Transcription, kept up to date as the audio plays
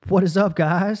What is up,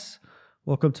 guys?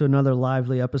 Welcome to another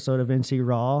lively episode of NC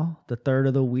Raw, the third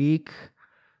of the week.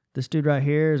 This dude right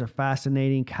here is a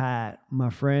fascinating cat. My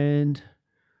friend,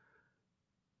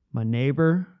 my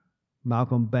neighbor,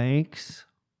 Malcolm Banks,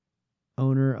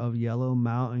 owner of Yellow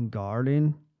Mountain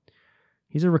Garden.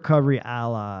 He's a recovery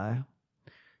ally.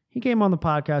 He came on the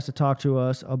podcast to talk to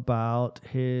us about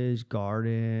his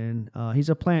garden. He's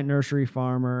a plant nursery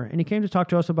farmer, and he came to talk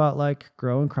to us about like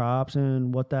growing crops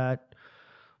and what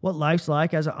life's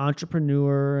like as an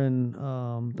entrepreneur and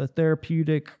the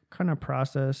therapeutic kind of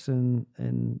process and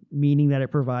meaning that it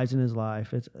provides in his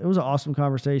life. It was an awesome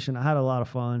conversation. I had a lot of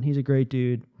fun. He's a great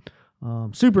dude.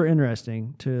 Super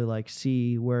interesting to like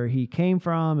see where he came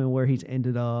from and where he's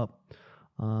ended up,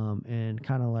 and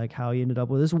kind of like how he ended up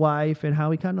with his wife and how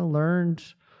he kind of learned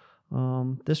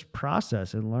this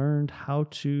process and learned how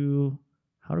to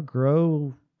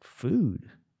grow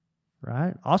food.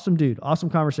 Right? Awesome dude. Awesome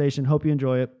conversation. Hope you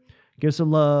enjoy it. Give some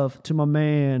love to my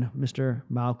man, Mr.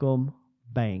 Malcolm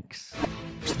Banks.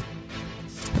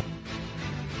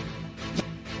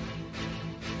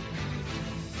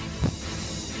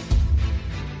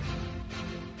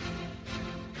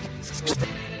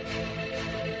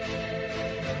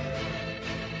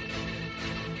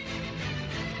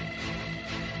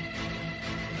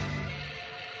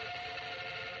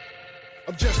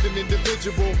 I'm just an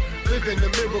individual, living a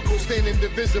miracle, staying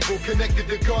indivisible, connected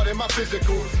to God and my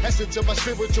physical. Essence of my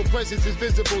spiritual presence is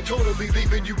visible, totally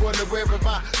leaving you unaware of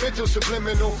my mental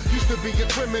subliminal. Used to be a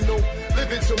criminal,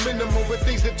 living so minimal, but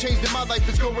things have changed in my life,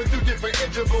 it's going through different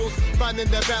intervals.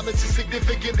 Finding that balance is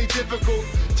significantly difficult.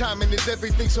 Timing is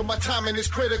everything, so my timing is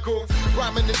critical.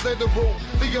 Rhyming is literal,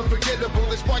 the unforgettable.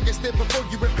 That's why I stand before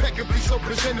you impeccably, so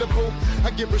presentable.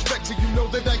 I give respect so you know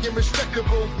that I am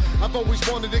respectable. I've always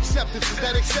wanted acceptance. Is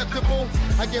that acceptable?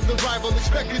 I am the rival,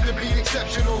 expected to be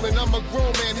exceptional. And I'm a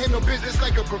grown man, handle business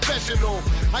like a professional.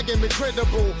 I am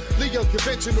incredible, the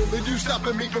unconventional. And you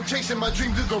stopping me from chasing my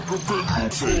dreams is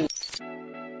unpreventable.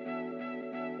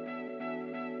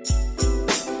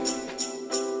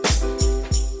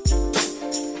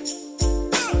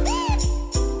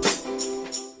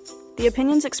 The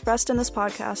opinions expressed in this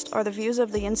podcast are the views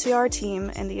of the NCR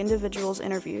team and the individuals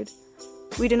interviewed.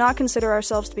 We do not consider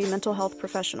ourselves to be mental health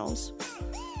professionals.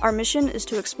 Our mission is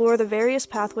to explore the various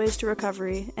pathways to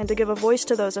recovery and to give a voice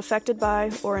to those affected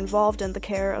by or involved in the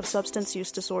care of substance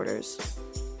use disorders.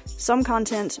 Some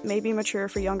content may be mature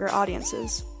for younger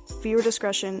audiences. Viewer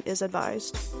discretion is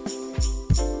advised.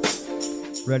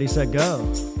 Ready, set, go.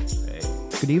 Hey.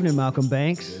 Good evening, Malcolm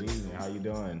Banks. Good evening. How you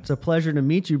doing? It's a pleasure to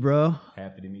meet you, bro.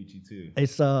 Happy to meet you too.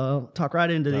 It's talk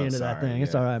right into the end of that thing. Yeah.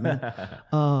 It's all right,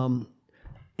 man.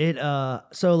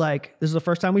 So like this is the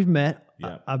first time we've met.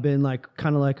 Yeah. I've been like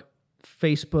kind of like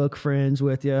Facebook friends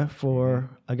with you for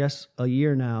I guess a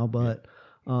year now. But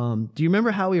do you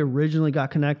remember how we originally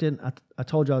got connected? I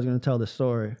told you I was going to tell this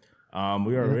story.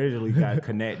 We originally got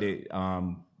connected.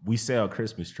 We sell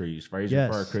Christmas trees, Fraser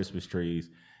Fir Christmas trees,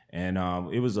 and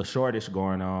it was a shortage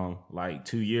going on like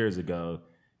 2 years ago.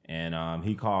 And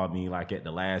he called me like at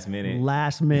the last minute.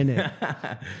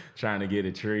 Trying to get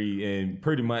a tree. And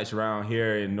pretty much around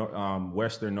here in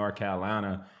western North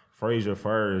Carolina, Fraser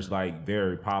Fir is like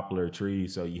very popular tree.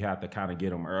 So you have to kind of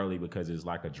get them early because it's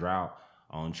like a drought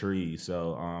on trees.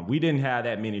 So we didn't have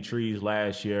that many trees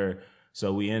last year.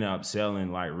 So we ended up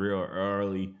selling like real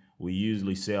early. We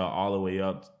usually sell all the way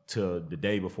up to the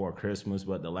day before Christmas.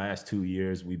 But the last 2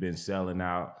 years we've been selling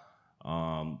out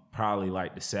probably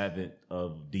like the 7th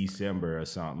of December or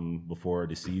something before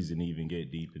the season even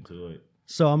get deep into it.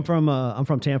 So I'm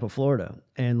from Tampa, Florida,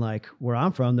 and like where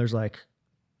I'm from, there's like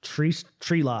tree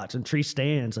lots and tree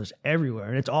stands there's everywhere,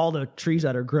 and it's all the trees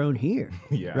that are grown here.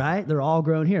 Yeah. Right? They're all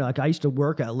grown here. Like I used to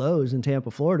work at Lowe's in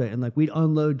Tampa, Florida, and like we'd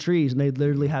unload trees, and they'd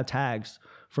literally have tags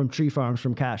from tree farms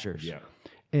from cashers. Yeah.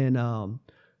 And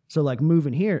so like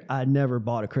moving here, I'd never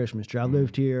bought a Christmas tree. I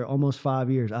lived here almost 5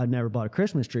 years. I'd never bought a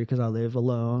Christmas tree because I live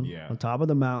alone on top of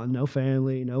the mountain, no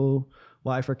family, no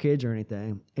wife or kids or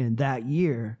anything. And that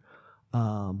year,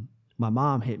 my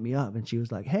mom hit me up and she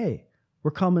was like, "Hey,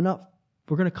 we're coming up.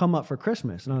 We're going to come up for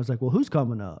Christmas." And I was like, "Well, who's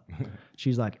coming up?"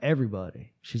 She's like,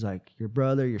 "Everybody." She's like, "Your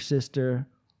brother, your sister,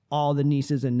 all the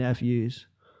nieces and nephews."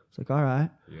 It's like, "All right."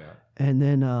 Yeah. And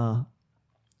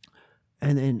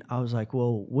then I was like,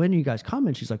 "Well, when are you guys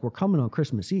coming?" She's like, "We're coming on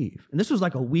Christmas Eve." And this was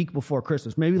like a week before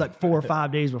Christmas, maybe like 4 or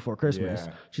 5 days before Christmas.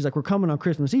 Yeah. She's like, "We're coming on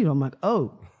Christmas Eve." I'm like,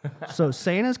 "Oh, so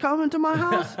Santa's coming to my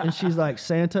house?" And she's like,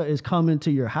 "Santa is coming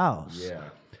to your house." Yeah.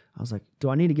 I was like, "Do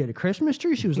I need to get a Christmas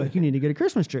tree?" She was like, "You need to get a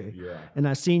Christmas tree." Yeah. And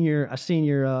I seen your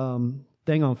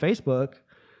thing on Facebook,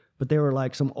 but they were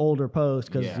like some older posts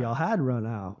because y'all had run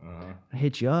out. Uh-huh. I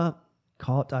hit you up.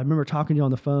 I remember talking to you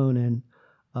on the phone, and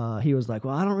he was like,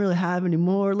 well, I don't really have any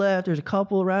more left. There's a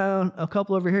couple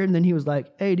over here. And then he was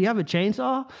like, hey, do you have a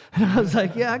chainsaw? And I was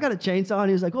like, yeah, I got a chainsaw. And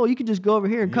he was like, oh, you could just go over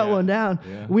here and cut one down.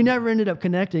 Yeah. We never ended up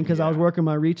connecting because I was working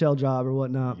my retail job or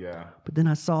whatnot. Yeah. But then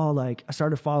I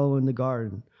started following the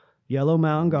garden, Yellow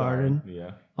Mountain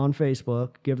Garden on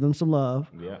Facebook, give them some love.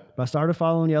 Yeah. But I started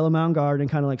following Yellow Mountain Garden,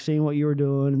 kind of like seeing what you were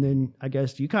doing. And then I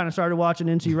guess you kind of started watching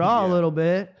NC Raw a little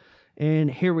bit.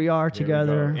 And here we are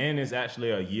together. And it's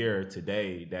actually a year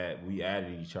today that we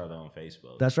added each other on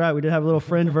Facebook. That's right. We did have a little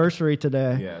friendversary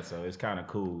today. Yeah, so it's kind of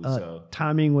cool.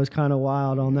 Timing was kind of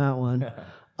wild on that one.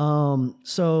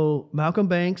 So Malcolm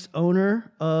Banks,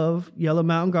 owner of Yellow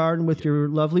Mountain Garden with your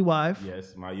lovely wife.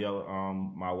 Yes, my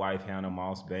wife, Hannah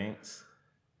Moss Banks.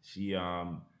 She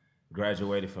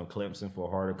graduated from Clemson for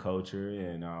horticulture,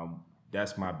 and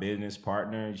that's my business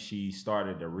partner. She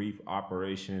started the reef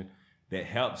operation that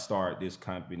helped start this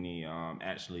company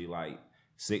actually like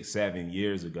 6-7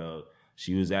 years ago.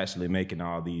 She was actually making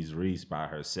all these reefs by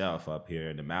herself up here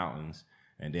in the mountains.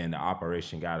 And then the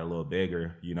operation got a little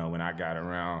bigger. You know, when I got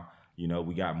around, you know,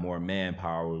 we got more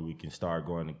manpower. We can start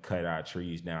going to cut our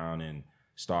trees down and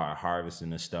start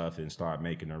harvesting the stuff and start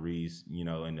making the reefs, you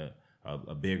know, in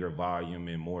a bigger volume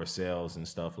and more sales and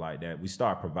stuff like that. We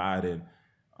start providing,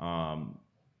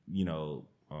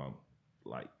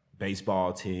 like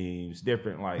baseball teams,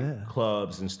 different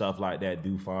clubs and stuff like that,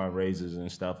 do fundraisers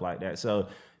and stuff like that. So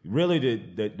really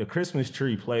the Christmas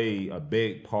tree played a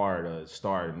big part of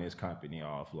starting this company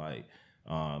off, like,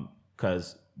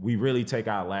 cause we really take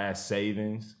our last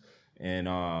savings and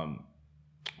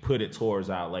put it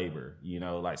towards our labor, you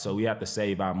know, like, so we have to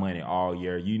save our money all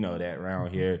year. You know that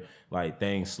around here, like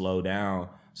things slow down.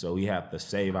 So we have to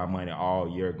save our money all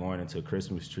year going into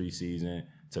Christmas tree season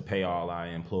to pay all our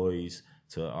employees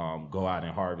to go out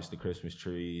and harvest the Christmas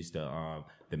trees, to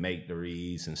make the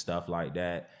wreaths and stuff like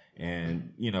that,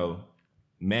 and you know,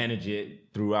 manage it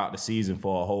throughout the season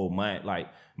for a whole month. Like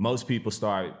most people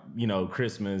start, you know,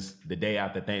 Christmas the day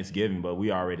after Thanksgiving, but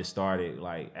we already started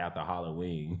like after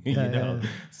Halloween, you know. Yeah.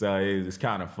 So it's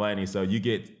kind of funny. So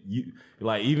you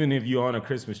like, even if you're on a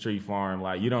Christmas tree farm,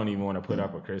 like you don't even want to put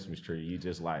up a Christmas tree. You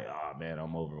just like, oh man,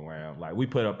 I'm overwhelmed. Like we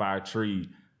put up our tree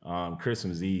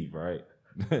Christmas Eve, right?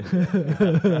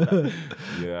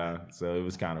 Yeah, so it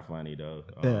was kind of funny though.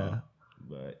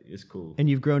 But it's cool. And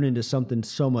you've grown into something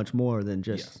so much more than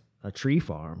just a tree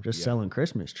farm, just selling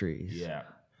Christmas trees. Yeah.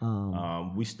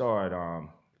 We started,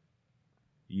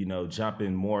 you know,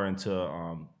 jumping more into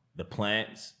the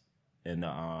plants and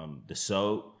the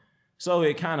soap. So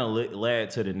it kind of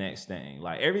led to the next thing.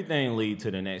 Like everything lead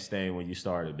to the next thing when you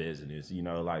start a business. You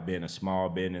know, like being a small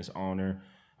business owner.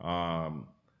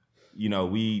 You know,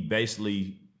 we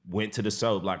basically went to the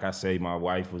soap. Like I say, my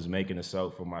wife was making the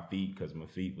soap for my feet because my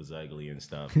feet was ugly and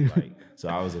stuff. Like, so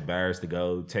I was embarrassed to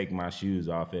go take my shoes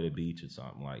off at a beach or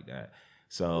something like that.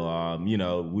 So, you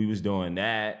know, we was doing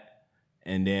that.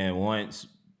 And then once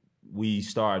we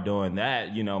started doing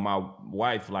that, you know, my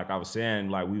wife, like I was saying,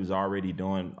 like we was already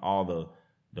doing all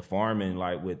the farming,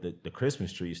 like with the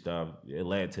Christmas tree stuff. It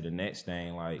led to the next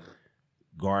thing, like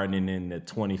gardening in the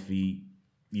 20 feet,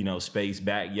 you know, space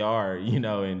backyard, you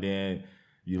know, and then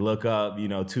you look up, you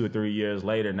know, 2 or 3 years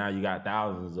later, now you got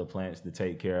thousands of plants to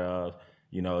take care of.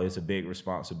 You know, it's a big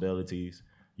responsibilities,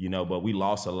 you know, but we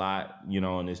lost a lot, you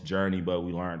know, on this journey, but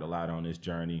we learned a lot on this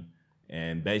journey.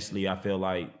 And basically, I feel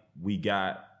like we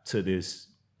got to this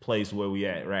place where we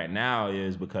at right now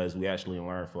is because we actually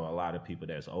learned from a lot of people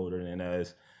that's older than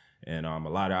us. And a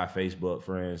lot of our Facebook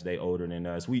friends, they older than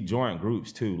us. We joined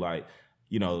groups too, like,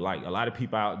 you know, like a lot of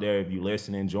people out there, if you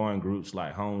listen, join groups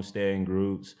like homesteading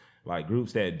groups, like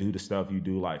groups that do the stuff you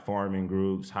do, like farming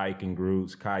groups, hiking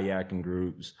groups, kayaking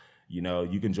groups. You know,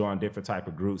 you can join different type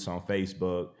of groups on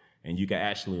Facebook, and you can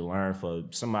actually learn for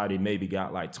somebody maybe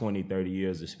got like 20, 30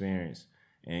 years experience.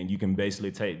 And you can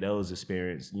basically take those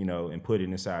experience, you know, and put it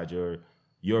inside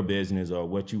your business or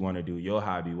what you want to do, your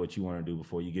hobby, what you want to do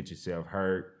before you get yourself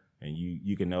hurt. And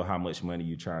you can know how much money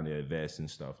you're trying to invest and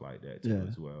stuff like that too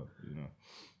as well, you know.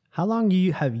 How long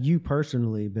have you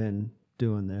personally been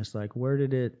doing this? Like, where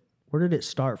did it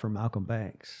start for Malcolm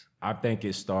Banks? I think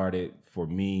it started for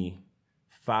me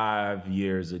 5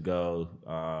 years ago.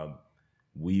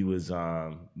 We was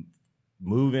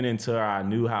moving into our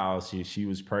new house. She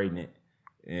was pregnant,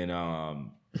 and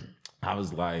I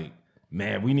was like,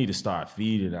 man, we need to start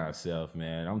feeding ourselves,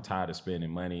 man. I'm tired of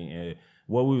spending money. And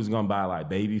what we was gonna buy, like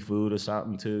baby food or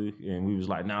something too, and we was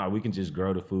like, nah, we can just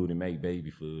grow the food and make baby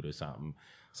food or something.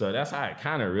 So that's how it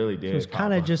kind of really did. So it was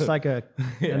kind of just like an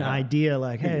idea,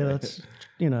 like, hey, let's,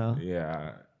 you know.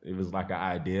 Yeah, it was like an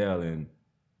ideal, and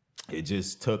it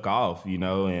just took off, you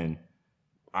know, and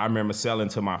I remember selling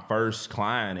to my first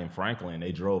client in Franklin.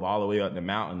 They drove all the way up the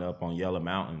mountain, up on Yellow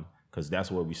Mountain, because that's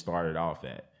where we started off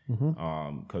at.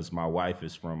 Because my wife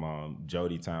is from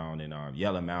Jodytown and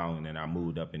Yellow Mountain, and I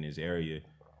moved up in this area,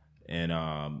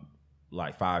 and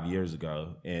like 5 years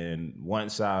ago. And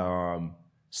once I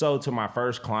sold to my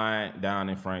first client down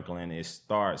in Franklin, it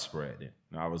started spreading.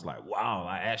 And I was like, wow,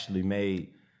 I actually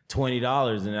made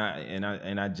 $20,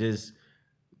 and I just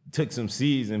took some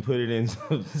seeds and put it in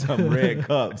some red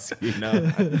cups, you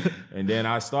know. And then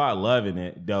I started loving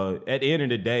it. Though at the end of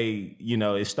the day, you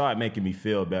know, it started making me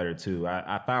feel better too.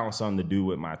 I found something to do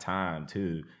with my time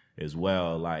too, as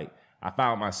well. Like I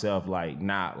found myself like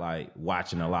not like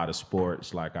watching a lot of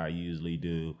sports like I usually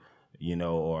do, you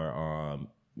know, or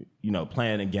you know,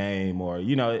 playing a game, or,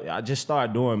 you know, I just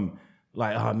started doing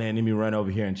like, oh man, let me run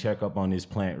over here and check up on this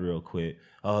plant real quick.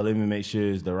 Oh, let me make sure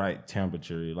it's the right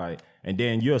temperature. Like, and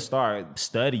then you'll start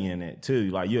studying it too.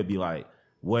 Like you'll be like,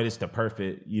 what is the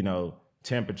perfect, you know,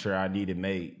 temperature I need to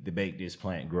make this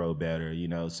plant grow better, you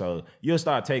know? So you'll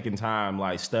start taking time,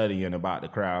 like studying about the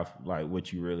craft, like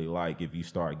what you really like if you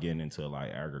start getting into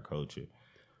like agriculture.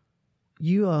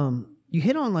 You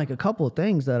hit on like a couple of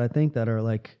things that I think that are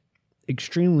like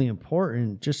extremely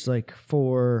important, just like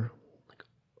for like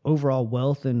overall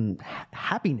wealth and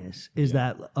happiness, is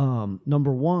that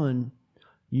number one,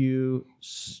 you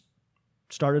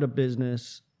started a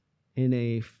business in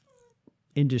a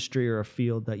industry or a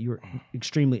field that you're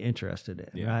extremely interested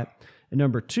in, right? And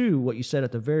number two, what you said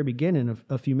at the very beginning of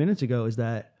a few minutes ago is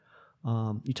that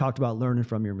you talked about learning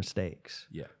from your mistakes,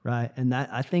 right? And that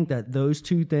I think that those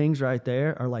two things right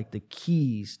there are like the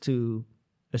keys to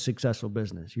a successful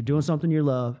business. You're doing something you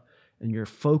love, and you're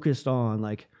focused on,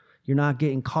 like, you're not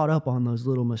getting caught up on those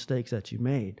little mistakes that you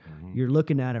made. You're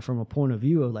looking at it from a point of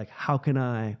view of like,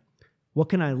 what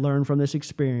can I learn from this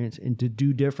experience and to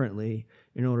do differently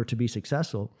in order to be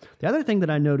successful? The other thing that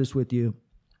I noticed with you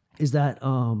is that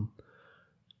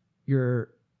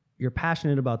you're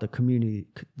passionate about the community,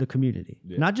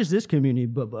 not just this community,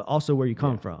 but also where you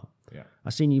come from. I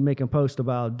seen you making posts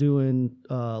about doing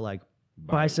like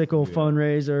bicycle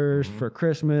fundraisers for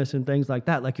Christmas and things like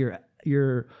that. Like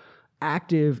you're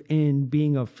active in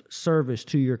being of service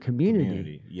to your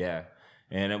community. Yeah.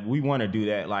 And we want to do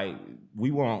that. Like,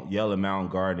 we want Yellow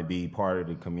Mountain Garden to be part of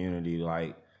the community,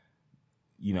 like,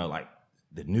 you know, like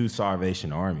the new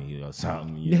Salvation Army or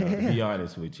something, you know, to be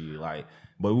honest with you. Like,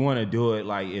 but we want to do it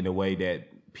like in a way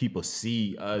that people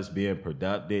see us being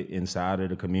productive inside of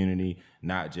the community,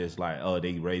 not just like, oh,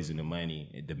 they raising the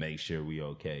money to make sure we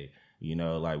okay. You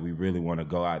know, like we really want to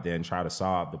go out there and try to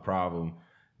solve the problem,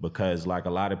 because like a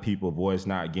lot of people voice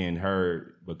not getting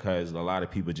heard because a lot of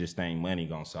people just think money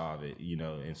gonna solve it, you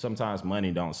know, and sometimes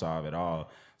money don't solve it all.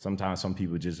 Sometimes some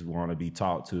people just want to be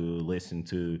talked to, listened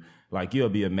to. Like, you'll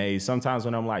be amazed. Sometimes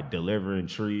when I'm like delivering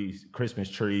trees, Christmas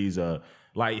trees,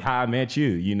 like how I met you,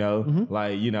 you know,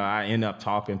 like, you know, I end up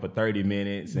talking for 30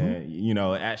 minutes and, you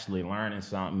know, actually learning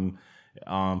something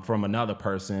from another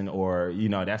person, or, you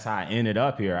know, that's how I ended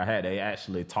up here. I had to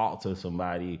actually talk to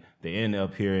somebody to end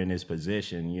up here in this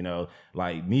position, you know,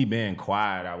 like me being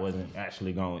quiet, I wasn't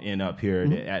actually going to end up here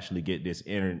to actually get this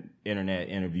internet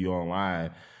interview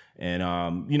online.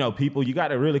 And, you know, people, you got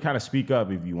to really kind of speak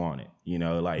up if you want it, you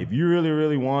know, like if you really,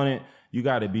 really want it, you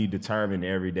got to be determined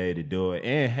every day to do it,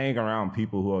 and hang around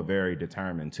people who are very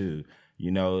determined too. You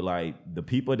know, like the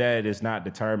people that is not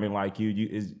determined like you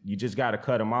just got to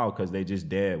cut them out because they just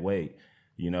dead weight,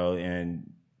 you know, and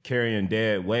carrying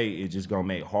dead weight is just going to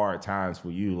make hard times for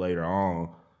you later on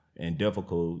and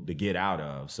difficult to get out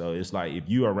of. So it's like if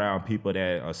you around people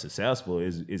that are successful,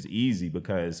 it's easy,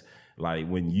 because like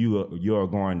when you're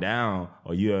going down,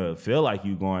 or you feel like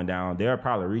you're going down, they'll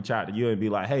probably reach out to you and be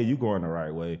like, hey, you going the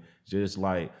right way. Just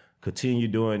like continue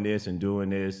doing this and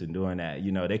doing this and doing that.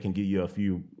 You know, they can give you a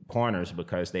few pointers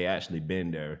because they actually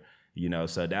been there, you know.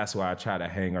 So that's why I try to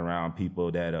hang around people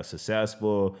that are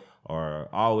successful or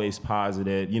always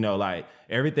positive. You know, like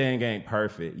everything ain't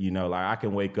perfect, you know, like I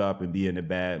can wake up and be in a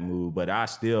bad mood, but I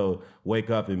still wake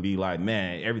up and be like,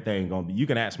 man, everything gonna be, you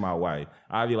can ask my wife,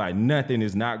 I'll be like, nothing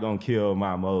is not gonna kill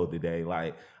my mode today.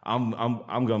 Like I'm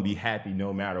gonna be happy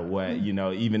no matter what, you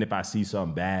know, even if I see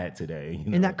something bad today.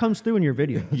 You know? And that comes through in your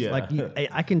videos. Like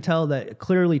I can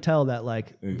clearly tell that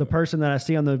like the person that I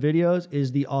see on the videos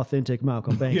is the authentic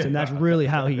Malcolm Banks, and that's really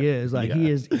how he is. Like he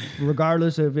is,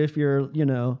 regardless of if you're, you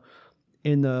know,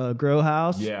 in the grow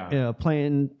house, you know,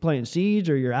 playing seeds,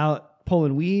 or you're out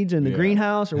pulling weeds in the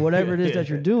greenhouse, or whatever it is that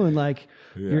you're doing. Like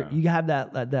you have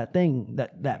that thing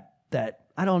that.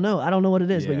 I don't know what it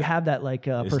is, but you have that like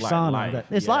persona. Like life.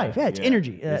 It's life. Yeah, it's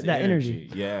energy. That energy.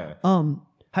 Yeah.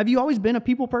 Have you always been a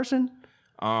people person?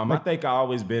 I think I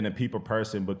always been a people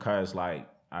person because like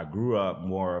I grew up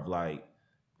more of like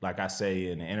I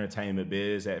say in the entertainment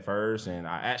biz at first, and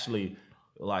I actually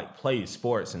like played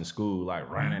sports in school, like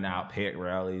running out pet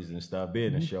rallies and stuff,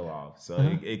 being a show off.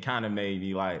 So it kind of made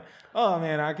me like, oh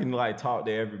man, I can like talk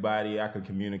to everybody, I could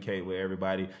communicate with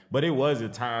everybody. But it was a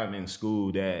time in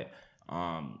school that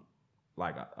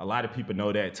like a lot of people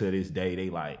know that to this day. They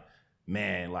like,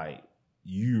 man, like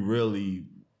you really,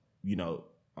 you know,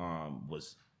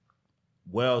 was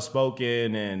well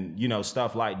spoken and, you know,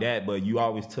 stuff like that, but you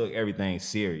always took everything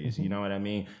serious. You know what I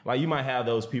mean? Like you might have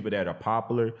those people that are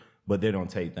popular, but they don't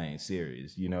take things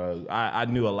serious. You know, I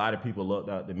knew a lot of people looked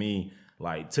up to me.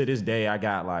 Like to this day, I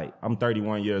got like, I'm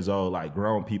 31 years old, like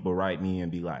grown people write me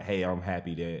and be like, hey, I'm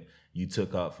happy that you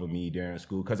took up for me during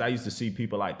school. Cause I used to see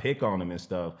people like pick on them and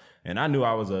stuff. And I knew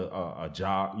I was a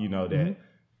jock, you know, that,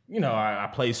 you know, I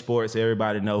play sports,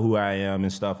 everybody know who I am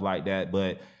and stuff like that.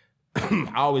 But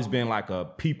I always been like a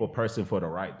people person for the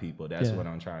right people. That's what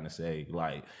I'm trying to say.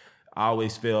 Like, I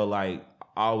always feel like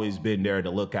I always been there to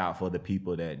look out for the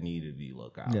people that need to be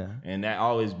looked out. Yeah. And that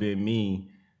always been me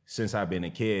since I've been a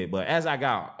kid. But as I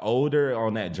got older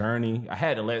on that journey, I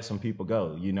had to let some people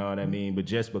go, you know what I mean? But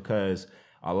just because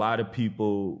a lot of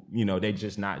people, you know, they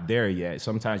just not there yet.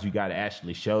 Sometimes you got to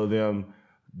actually show them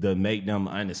to make them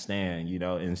understand, you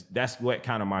know, and that's what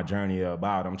kind of my journey is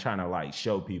about. I'm trying to like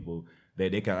show people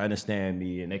that they can understand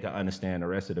me and they can understand the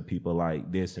rest of the people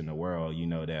like this in the world, you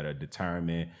know, that are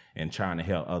determined and trying to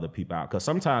help other people out. Because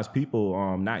sometimes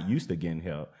people not used to getting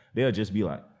help. They'll just be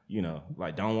like, you know,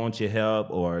 like don't want your help,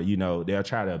 or, you know, they'll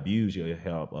try to abuse your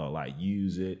help or like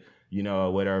use it, you know,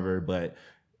 or whatever. But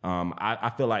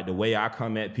I feel like the way I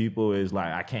come at people is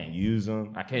like I can't use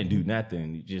them. I can't do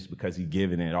nothing just because he's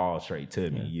giving it all straight to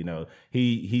me. You know,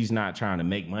 he's not trying to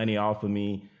make money off of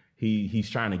me. He's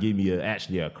trying to give me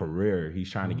actually a career. He's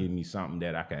trying to give me something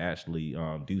that I can actually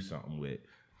do something with.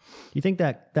 You think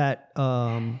that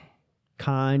kind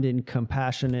and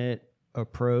compassionate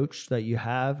approach that you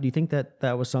have, do you think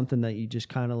that was something that you just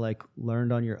kind of like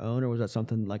learned on your own, or was that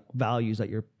something like values that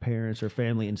your parents or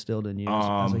family instilled in you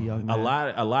as a young man?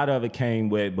 A lot of it came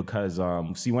with because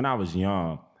see, when I was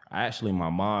young, my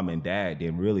mom and dad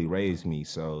didn't really raise me.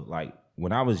 So like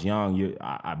when I was young,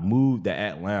 I moved to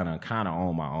Atlanta kind of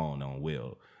on my own on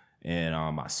will. And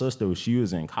my sister, she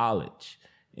was in college.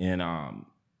 And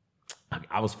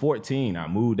I was 14. I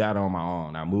moved out on my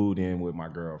own. I moved in with my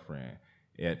girlfriend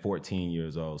at 14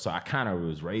 years old. So I kind of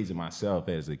was raising myself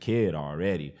as a kid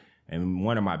already. And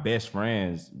one of my best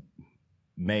friends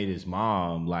made his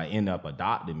mom like end up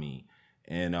adopting me.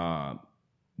 And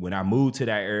when I moved to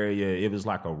that area, it was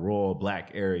like a rural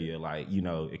black area. Like, you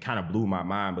know, it kind of blew my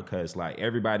mind because like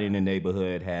everybody in the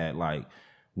neighborhood had like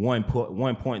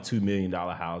 $1.2 million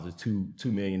houses, $2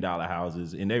 million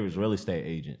houses, and they was real estate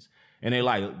agents. And they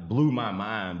like blew my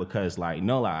mind because like,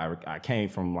 no lie, I came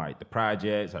from like the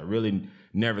projects. I really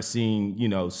never seen, you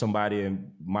know, somebody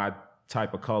in my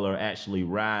type of color actually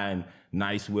riding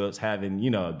nice whips, having, you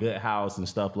know, a good house and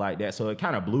stuff like that. So it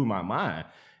kind of blew my mind.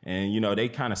 And, you know, they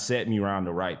kind of set me around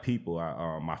the right people.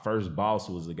 My first boss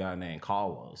was a guy named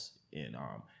Carlos, and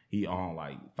he owned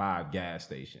like 5 gas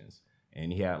stations,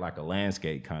 and he had like a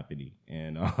landscape company.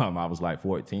 And I was like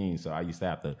 14, so I used to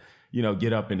have to, you know,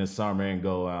 get up in the summer and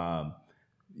go,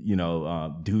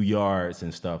 do yards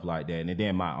and stuff like that. And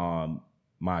then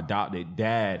my adopted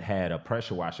dad had a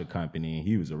pressure washer company, and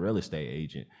he was a real estate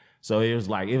agent. So it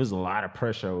was a lot of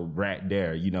pressure right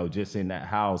there, you know, just in that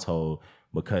household,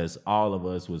 because all of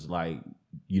us was like,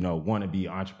 you know, want to be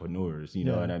entrepreneurs, you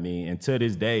know what I mean? And to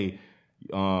this day,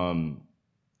 my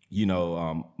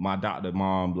adopted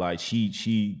mom, like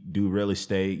she do real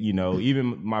estate, you know,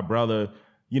 even my brother,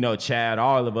 you know, Chad,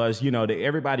 all of us, you know,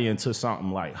 everybody into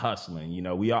something like hustling. You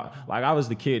know, we all, like I was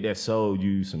the kid that sold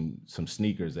you some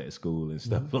sneakers at school and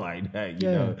stuff like that, you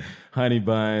know, honey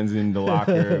buns in the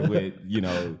locker with, you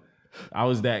know, I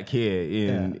was that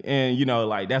kid. And, you know,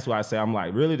 like, that's why I say I'm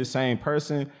like really the same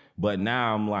person, but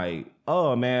now I'm like,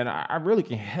 oh man, I really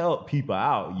can help people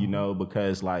out, you know,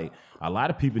 because like a lot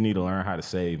of people need to learn how to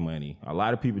save money. A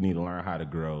lot of people need to learn how to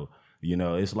grow. You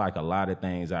know, it's like a lot of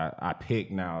things I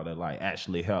pick now to like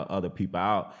actually help other people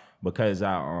out, because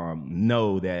I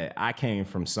know that I came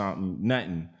from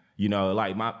nothing. You know,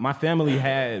 like my family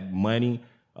had money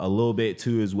a little bit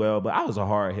too as well, but I was a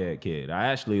hard-headed kid. I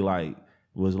actually like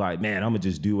was like, man, I'm gonna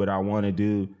just do what I want to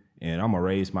do, and I'm gonna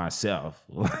raise myself.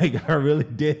 Like, I really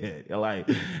did. Like,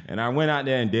 and I went out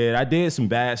there and I did some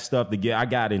bad stuff I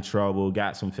got in trouble,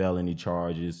 got some felony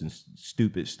charges and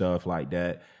stupid stuff like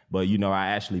that. But, you know, I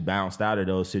actually bounced out of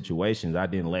those situations. I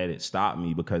didn't let it stop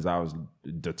me because I was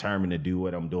determined to do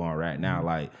what I'm doing right now.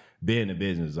 Like, being a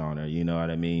business owner, you know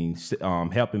what I mean?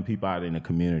 Helping people out in the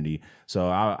community. So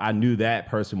I knew that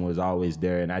person was always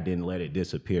there, and I didn't let it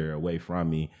disappear away from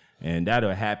me. And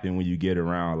that'll happen when you get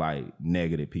around like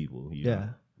negative people. You know?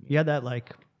 You had that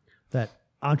like that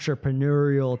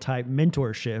entrepreneurial type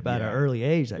mentorship at an early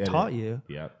age that taught you.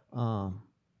 Yep.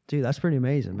 Dude, that's pretty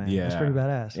amazing, man. Yeah. That's pretty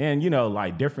badass. And, you know,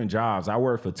 like different jobs. I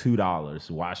work for $2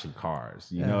 washing cars,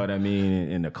 you know what I mean?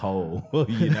 In the cold,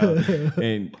 you know,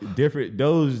 and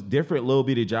those different little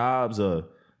bitty jobs,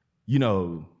 you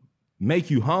know, make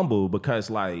you humble because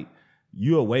like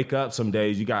you'll wake up some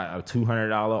days, you got a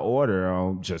 $200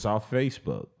 order just off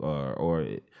Facebook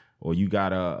or you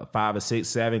got 5 or 6,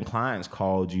 7 clients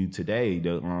called you today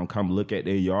to come look at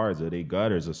their yards or their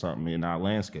gutters or something in our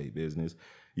landscape business.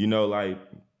 You know, like,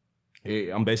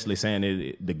 I'm basically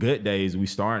saying the good days we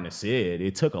starting to see it.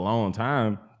 It took a long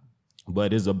time,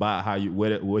 but it's about how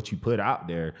what you put out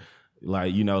there.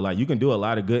 Like, you know, like you can do a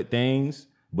lot of good things,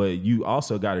 but you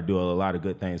also got to do a lot of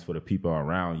good things for the people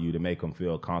around you to make them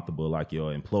feel comfortable, like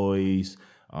your employees,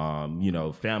 you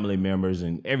know, family members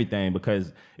and everything,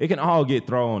 because it can all get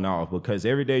thrown off because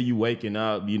every day you waking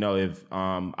up, you know, if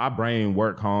I bring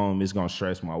work home, it's going to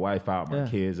stress my wife out, my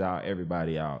kids out,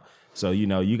 everybody out. So, you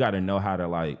know, you got to know how to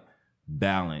like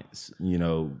balance, you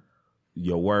know,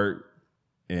 your work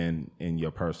and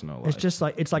your personal life. It's just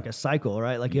like, it's like a cycle,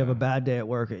 right? Like you have a bad day at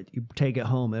work, you take it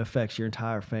home, it affects your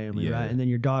entire family, right? And then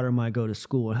your daughter might go to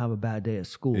school and have a bad day at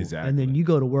school. Exactly. And then you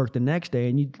go to work the next day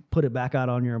and you put it back out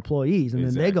on your employees, and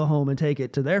then they go home and take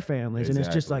it to their families. And it's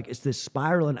just like, it's this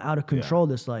spiraling out of control,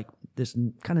 this like, this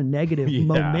kind of negative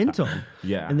momentum.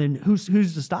 Yeah. And then who's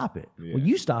to stop it? Well,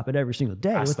 you stop it every single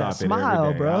day with that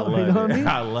smile, bro. You know what I mean?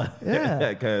 I love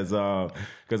it. Because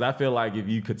I feel like if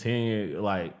you continue,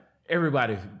 like,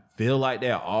 everybody feel like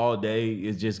that all day,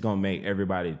 it's just gonna make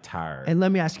everybody tired. And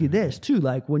let me ask you this too,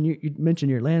 like when you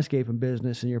mentioned your landscaping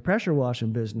business and your pressure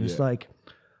washing business, like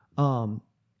I'm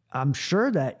sure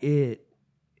that it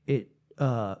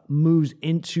moves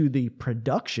into the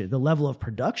production, the level of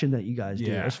production that you guys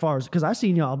do, as far as, because I've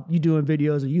seen you doing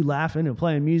videos of you laughing and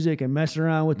playing music and messing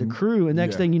around with the crew, and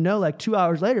next thing you know, like 2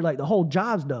 hours later, like the whole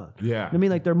job's done. I mean,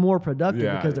 like they're more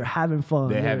productive because they're having fun.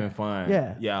 They're having fun.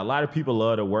 Yeah. A lot of people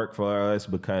love to work for us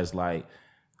because like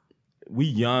we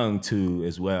young too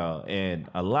as well, and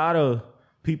a lot of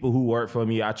people who work for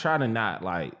me, I try to not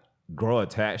like grow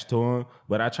attached to them,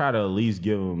 but I try to at least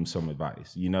give them some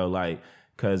advice, you know, like,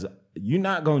 because you're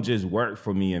not going to just work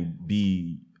for me and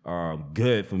be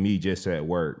good for me just at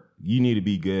work. You need to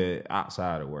be good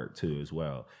outside of work too as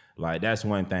well. Like, that's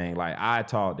one thing. Like, I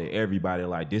talk to everybody,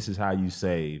 like, this is how you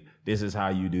save. This is how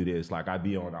you do this. Like, I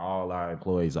be on all our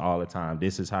employees all the time.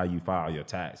 This is how you file your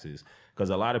taxes. Because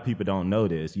a lot of people don't know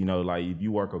this. You know, like, if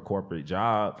you work a corporate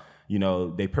job, you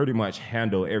know, they pretty much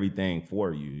handle everything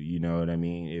for you. You know what I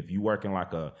mean? If you working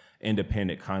like a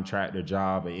independent contractor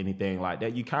job or anything like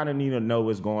that, you kind of need to know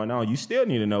what's going on. You still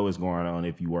need to know what's going on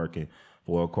if you're working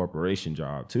for a corporation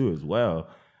job too as well.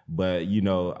 But, you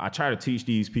know, I try to teach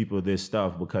these people this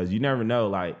stuff because you never know,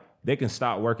 like, they can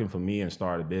stop working for me and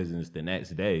start a business the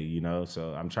next day, you know?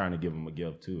 So I'm trying to give them a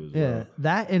gift too as well. Yeah,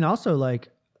 that, and also like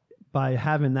by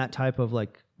having that type of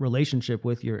like relationship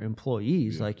with your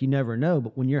employees, like you never know,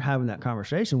 but when you're having that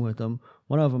conversation with them,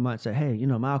 one of them might say, hey, you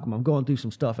know, Malcolm, I'm going through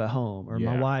some stuff at home, or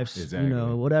my wife's, you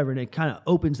know, whatever. And it kind of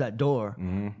opens that door,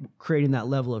 creating that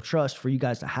level of trust for you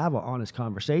guys to have an honest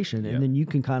conversation. And then you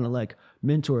can kind of like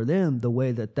mentor them the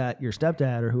way that your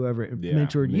stepdad or whoever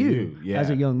mentored you as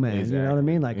a young man. You know what I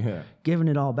mean? Like giving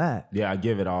it all back. Yeah, I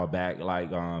give it all back. Like,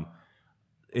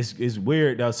 it's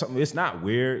weird though. It's not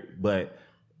weird, but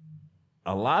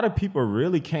a lot of people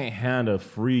really can't handle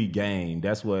free game.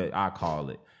 That's what I call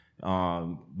it.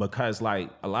 Because like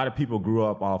a lot of people grew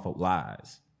up off of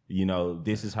lies. You know,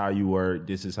 this is how you work.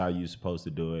 This is how you're supposed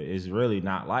to do it. It's really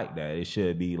not like that. It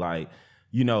should be like,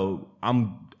 you know,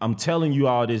 I'm telling you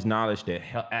all this knowledge that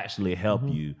actually help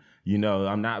you. You know,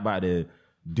 I'm not about to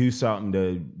do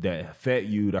something that affect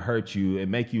you, to hurt you and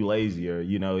make you lazier.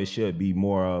 You know, it should be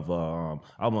more of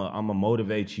I'm gonna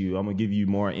motivate you. I'm gonna give you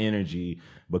more energy,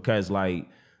 because like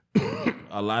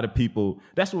a lot of people,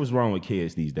 that's what's wrong with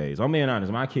kids these days. I'm being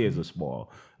honest, my kids are spoiled.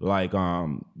 Like,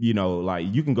 you know, like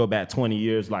you can go back 20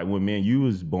 years, like when me and you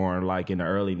was born, like in the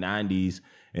early 90s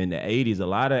and the 80s, a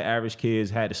lot of average kids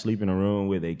had to sleep in a room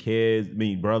with their kids,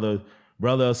 brother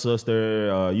brother or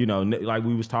sister, you know, like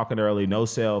we was talking earlier, no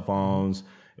cell phones,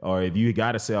 or if you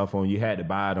got a cell phone, you had to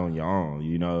buy it on your own,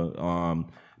 you know.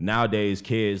 Nowadays,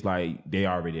 kids, like, they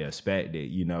already expect it,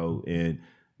 you know,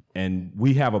 and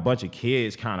we have a bunch of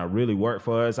kids kind of really work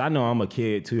for us. I know I'm a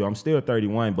kid too. I'm still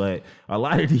 31, but a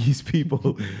lot of these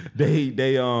people, they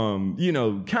you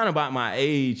know, kind of about my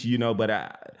age, you know, but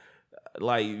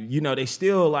like, you know, they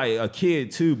still like a kid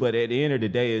too. But at the end of the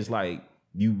day, it's like,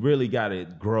 you really got to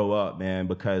grow up, man,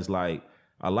 because like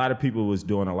a lot of people was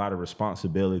doing a lot of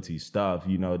responsibility stuff,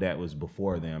 you know, that was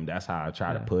before them. That's how I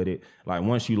try to put it. Like,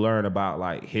 once you learn about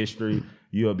like history,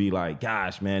 you'll be like,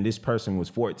 gosh, man, this person was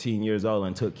 14 years old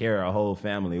and took care of a whole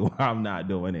family while I'm not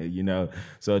doing it, you know?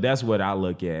 So that's what I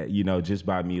look at, you know, just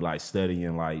by me like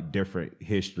studying like different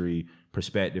history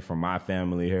perspective from my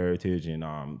family heritage and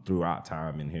throughout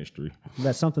time in history.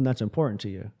 That's something that's important to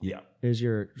you. Yeah. Is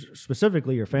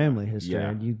specifically your family history.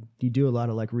 Yeah. And you do a lot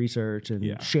of like research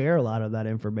and share a lot of that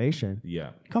information.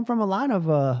 Yeah. You come from a line of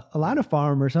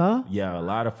farmers, huh? Yeah, a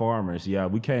lot of farmers. Yeah,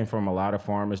 we came from a lot of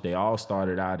farmers. They all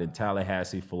started out in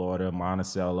Tallahassee, Florida,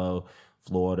 Monticello,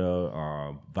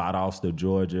 Florida, Valdosta,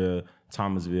 Georgia,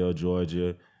 Thomasville,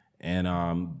 Georgia. And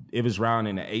it was around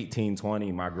in the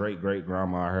 1820. My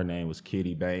great-great-grandma, her name was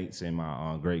Kitty Banks, and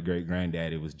my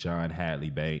great-great-granddaddy was John Hadley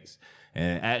Banks.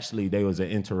 And actually, they was an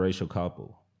interracial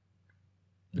couple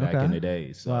back in the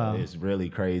day. So It's really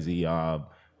crazy.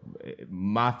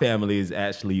 My family is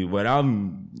actually, what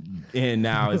I'm in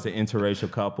now is an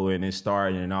interracial couple, and it's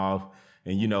starting off.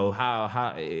 And you know,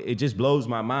 how it just blows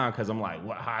my mind, because I'm like,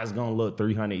 how it's going to look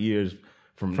 300 years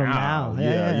from now.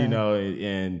 Yeah, you know,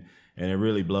 and it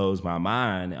really blows my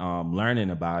mind learning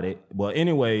about it. Well,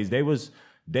 anyways, they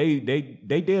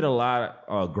did a lot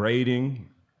of grading,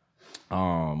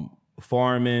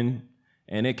 farming,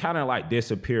 and it kind of like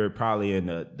disappeared probably in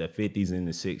the 50s and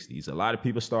the 60s. A lot of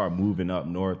people started moving up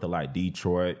north to like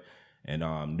Detroit and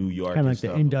New York. Kind of like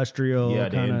stuff. The industrial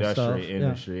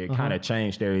industry. It kind of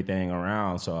changed everything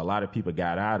around. So a lot of people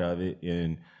got out of it.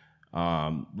 And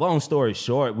long story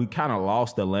short, we kind of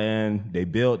lost the land. They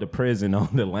built the prison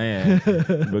on the land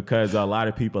because a lot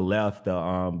of people left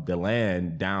the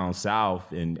land down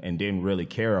south and didn't really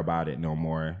care about it no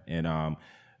more.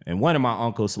 And one of my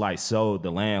uncles like sold the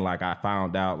land. Like, I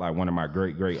found out like one of my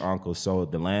great uncles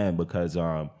sold the land because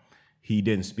he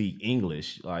didn't speak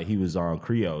English. Like, he was on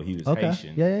Creole. He was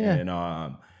Haitian.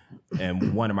 Yeah.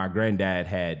 And one of my granddad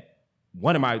had.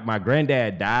 One of my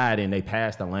granddad died, and they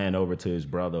passed the land over to his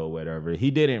brother or whatever. He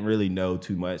didn't really know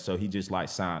too much, so he just like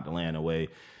signed the land away.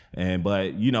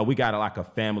 But you know, we got like a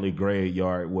family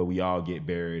graveyard where we all get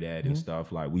buried at and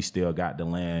stuff. Like, we still got the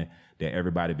land that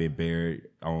everybody been buried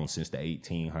on since the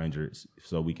 1800s,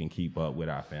 so we can keep up with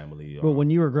our family. Well, when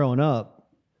you were growing up,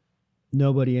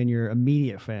 nobody in your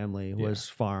immediate family was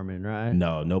farming, right?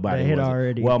 No, nobody. They had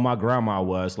already. Well, my grandma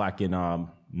was like in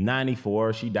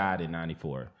 94. She died in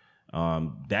 94.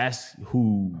 That's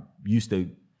who used to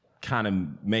kind of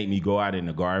make me go out in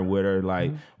the garden with her.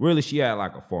 Like, really, she had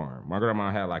like a farm. My grandma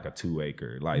had like a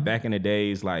 2-acre. Like, back in the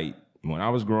days, like when I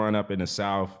was growing up in the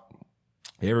South,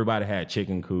 everybody had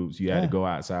chicken coops. You had to go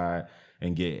outside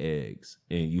and get eggs,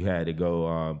 and you had to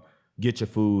go get your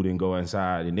food and go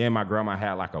inside. And then my grandma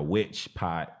had like a witch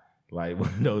pot, like one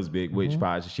of those big witch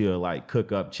pots. She'll like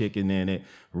cook up chicken in it,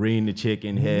 wring the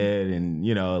chicken head, and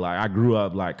you know, like I grew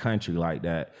up like country like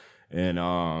that. And,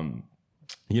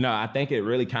 you know, I think it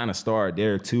really kind of started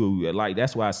there too. Like,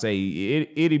 that's why I say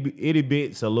itty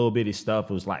bits, a little bitty stuff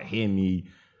was like hitting me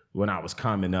when I was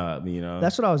coming up, you know?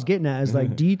 That's what I was getting at, is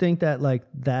like, do you think that like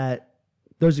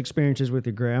those experiences with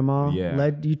your grandma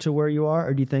led you to where you are?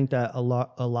 Or do you think that a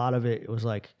lot of it was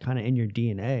like kind of in your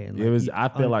DNA? And like, it was, I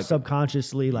feel like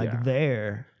subconsciously like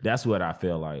there. That's what I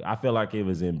feel like. I feel like it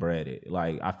was inbred.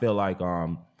 Like, I feel like,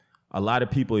 a lot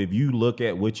of people, if you look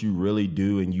at what you really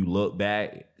do and you look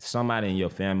back, somebody in your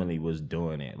family was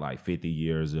doing it like 50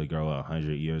 years ago,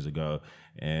 100 years ago,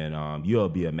 and you'll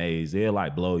be amazed. It'll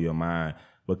like blow your mind,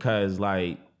 because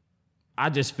like, I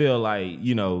just feel like,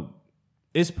 you know,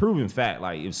 it's proven fact.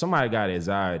 Like, if somebody got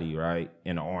anxiety, right,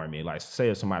 in the army, like say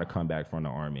if somebody come back from the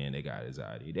army and they got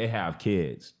anxiety, they have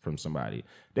kids from somebody,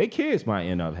 their kids might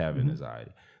end up having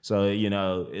anxiety. So, you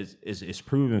know, it's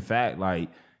proven fact. Like,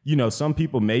 you know, some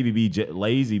people maybe be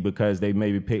lazy because they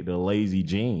maybe picked a lazy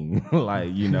gene.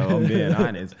 Like, you know, I'm being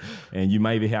honest. And you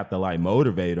maybe have to like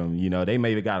motivate them. You know, they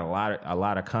maybe got a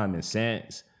lot of common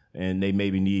sense, and they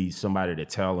maybe need somebody to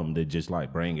tell them to just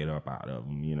like bring it up out of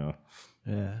them, you know?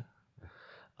 Yeah.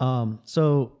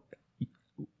 So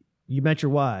you met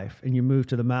your wife and you moved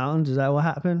to the mountains. Is that what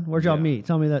happened? Where'd y'all meet?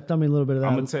 Tell me a little bit of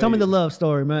that. Tell me the love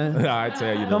story, man. I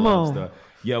tell you the love story.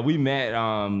 Yeah, we met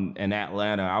in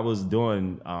Atlanta. I was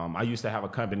doing. I used to have a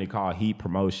company called Heat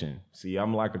Promotion. See,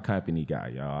 I'm like a company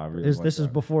guy, y'all. This is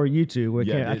before YouTube.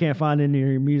 I can't find any of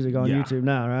your music on YouTube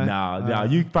now, right? No,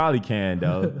 you probably can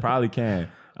though. Probably can.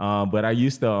 But I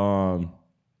used to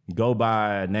go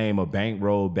by a name of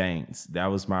Bankroll Banks. That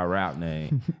was my rap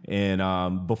name.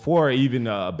 And before even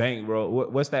Bankroll,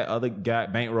 what's that other guy?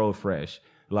 Bankroll Fresh.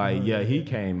 Like, he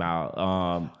came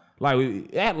out.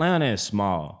 Like, Atlanta is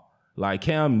small. Like,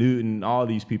 Cam Newton, all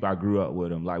these people, I grew up with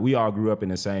them. Like, we all grew up in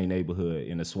the same neighborhood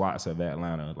in the SWATs of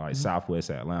Atlanta, like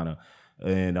Southwest Atlanta.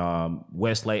 And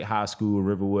Westlake High School,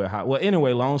 Riverwood High. Well,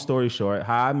 anyway, long story short,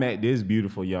 how I met this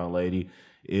beautiful young lady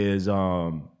is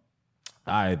I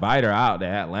invite her out to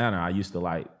Atlanta. I used to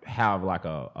like have like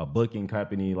a booking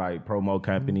company, like promo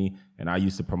company, and I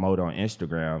used to promote on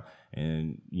Instagram.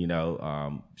 And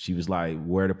she was like,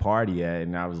 "Where the party at?"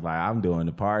 And I was like, "I'm doing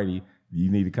the party.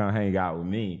 You need to come hang out with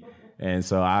me." And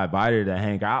so I invited her to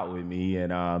hang out with me.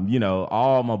 And,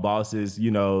 all my bosses,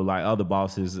 like other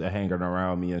bosses hanging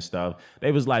around me and stuff,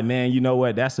 they was like, "Man, you know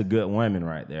what? That's a good woman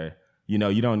right there. You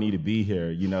don't need to be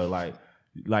here."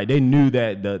 Like they knew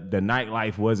that the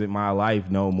nightlife wasn't my life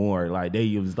no more. Like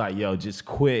they was like, "Yo, just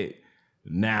quit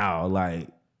now." Like,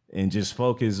 and just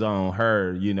focus on her,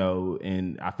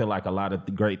 and I feel like a lot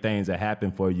of great things that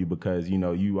happen for you because,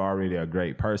 you already a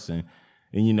great person.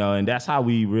 And that's how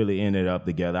we really ended up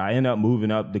together. I ended up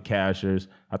moving up to Cashers.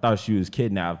 I thought she was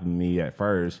kidnapping me at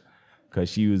first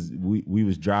because we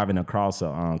was driving across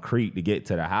a creek to get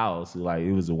to the house. Like,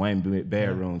 it was a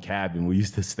one-bedroom cabin we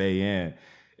used to stay in.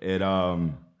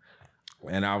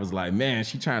 And I was like, "Man,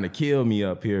 she trying to kill me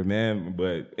up here, man."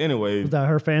 But anyway. Was that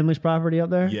her family's property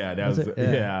up there? Yeah, that was it?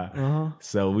 Yeah. Uh-huh.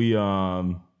 So we,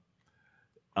 I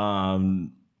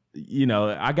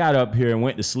got up here and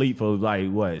went to sleep for like,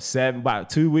 about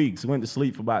 2 weeks. Went to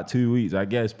sleep for about 2 weeks. I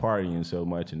guess partying so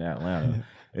much in Atlanta.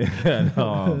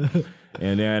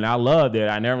 And then I loved it.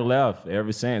 I never left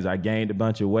ever since. I gained a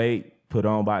bunch of weight, put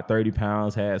on about 30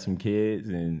 pounds, had some kids,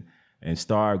 and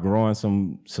started growing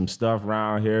some stuff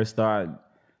around here, started,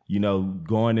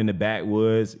 going in the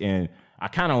backwoods. And I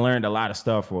kind of learned a lot of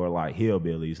stuff for like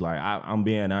hillbillies. Like I'm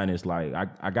being honest, like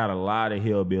I got a lot of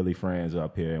hillbilly friends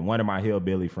up here. And one of my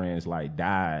hillbilly friends like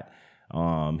died.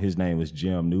 His name was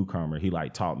Jim Newcomer. He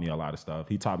like taught me a lot of stuff.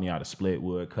 He taught me how to split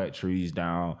wood, cut trees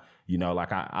down.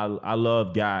 Like I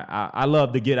love I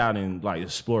love to get out and like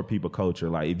explore people culture.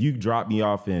 Like if you drop me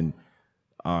off in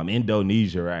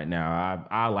Indonesia right now,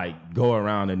 I like go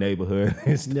around the neighborhood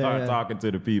and start talking to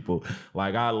the people.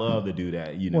 Like I love to do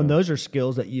that, Well, those are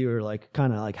skills that you're like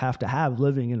kind of like have to have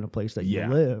living in a place that you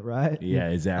live, right? Yeah,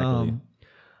 exactly.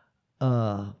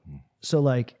 So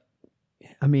like,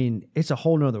 I mean, it's a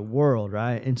whole nother world,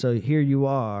 right? And so here you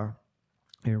are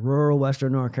in rural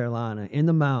Western North Carolina in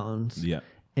the mountains,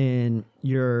 and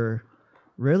you're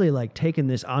really like taking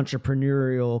this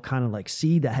entrepreneurial kind of like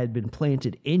seed that had been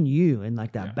planted in you and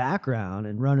like that background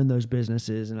and running those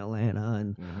businesses in Atlanta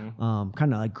and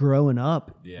kind of like growing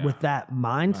up with that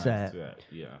mindset.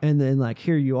 And then like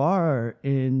here you are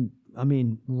in, I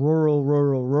mean,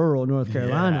 rural North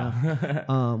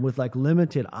Carolina with like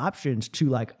limited options to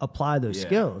like apply those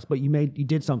skills, but you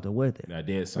did something with it. I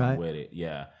did something with it.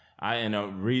 Yeah. And the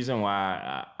reason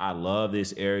why I love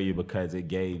this area because it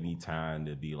gave me time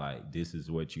to be like, this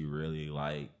is what you really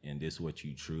like, and this is what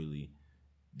you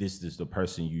this is the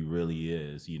person you really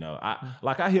is.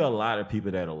 I hear a lot of people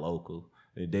that are local.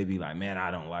 They be like, "Man, I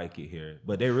don't like it here,"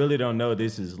 but they really don't know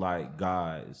this is like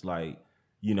God. It's like,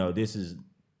 this is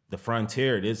the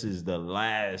frontier. This is the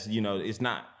last. It's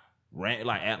not.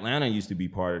 Like Atlanta used to be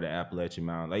part of the Appalachian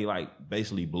Mountain. They like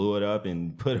basically blew it up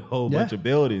and put a whole bunch of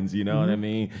buildings, what I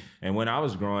mean? And when I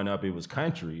was growing up, it was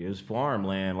country. It was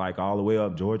farmland, like all the way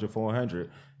up Georgia 400.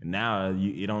 And now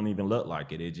it don't even look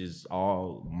like it. It's just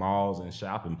all malls and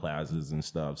shopping plazas and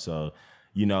stuff. So,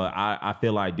 I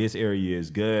feel like this area is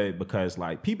good because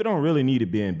like people don't really need to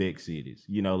be in big cities.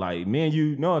 Like me and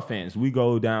you, no offense, we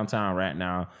go downtown right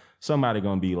now. Somebody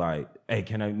gonna be like, "Hey,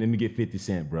 let me get 50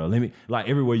 cents, bro. Let me," like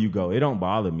everywhere you go. It don't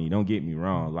bother me. Don't get me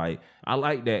wrong. Like I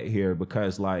like that here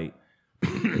because like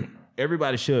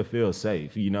everybody should feel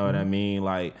safe. You know what I mean?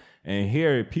 Like, and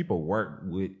here people work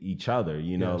with each other.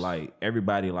 Like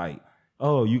everybody like,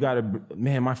 "Oh, you gotta,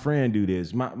 man, my friend do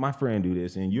this. My friend do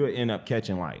this," and you'll end up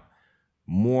catching like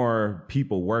more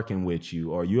people working with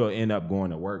you, or you'll end up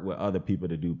going to work with other people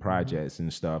to do projects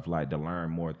and stuff, like to learn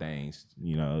more things.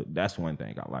 That's one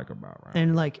thing I like about Ryan.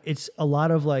 And like it's a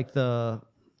lot of like the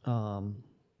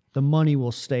money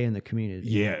will stay in the community.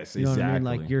 Yes, you know exactly. what I mean?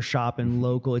 Like you're shopping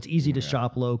local. It's easy to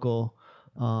shop local.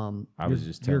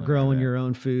 You're growing your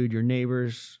own food. Your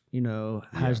neighbors,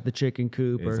 has the chicken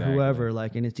coop or whoever.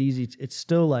 Like, and it's easy. It's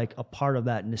still like a part of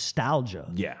that nostalgia.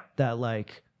 Yeah. That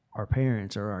like our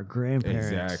parents or our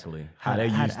grandparents how they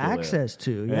had used to access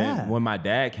to. Yeah. And when my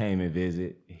dad came and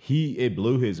visit, it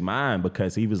blew his mind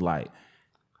because he was like,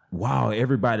 "Wow,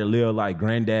 everybody live like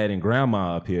granddad and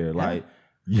grandma up here. Like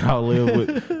y'all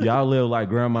live like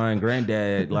grandma and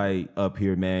granddad like up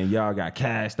here, man. Y'all got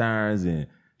cast irons and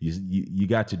you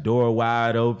got your door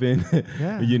wide open.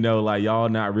 Like y'all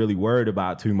not really worried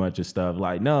about too much of stuff.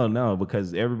 Like no,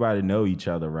 because everybody know each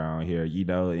other around here,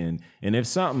 and if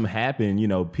something happened,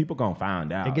 people gonna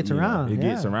find out. It gets around.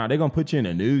 Gets around. They're gonna put you in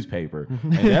a newspaper.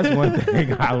 And that's one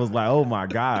thing I was like, oh my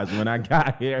gosh, when I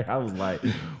got here, I was like,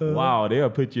 wow, they'll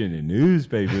put you in a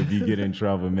newspaper if you get in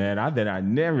trouble, man. I bet I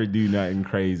never do nothing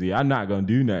crazy. I'm not gonna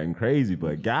do nothing crazy,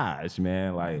 but gosh,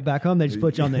 man, like back home they just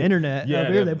put you on the internet.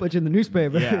 Up here they put you in the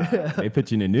newspaper. Yeah, they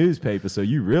put you in the newspaper, so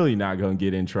you really not gonna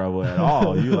get in trouble at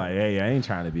all. You like, hey, I ain't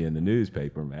trying to be in the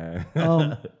newspaper, man.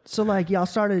 So like you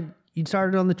started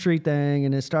on the tree thing,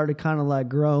 and it started kind of like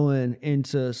growing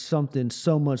into something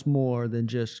so much more than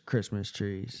just Christmas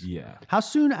trees. Yeah. How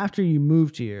soon after you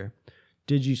moved here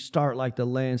did you start like the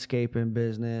landscaping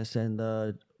business and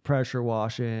the pressure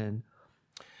washing?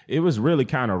 It was really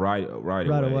kind of right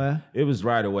away. It was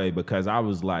right away because I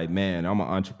was like, man, I'm an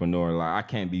entrepreneur. Like I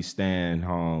can't be staying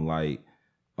home, like,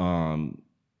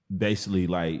 basically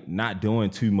like not doing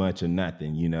too much or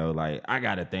nothing, like I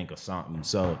got to think of something.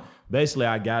 So basically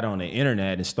I got on the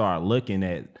internet and started looking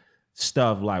at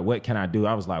stuff like, what can I do?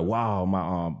 I was like, wow,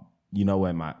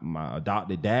 when my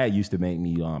adopted dad used to make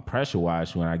me pressure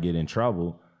wash when I get in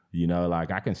trouble,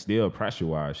 like I can still pressure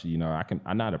wash, I know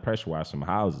how to pressure wash some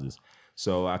houses.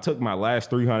 So I took my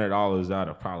last $300 out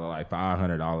of probably like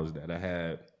 $500 that I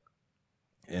had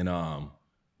and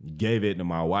gave it to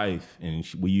my wife, and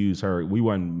we used her. We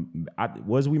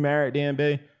was we married then,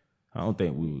 babe? I don't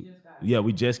think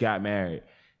we just got married.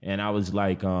 And I was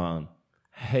like,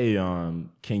 hey,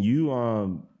 can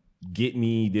you get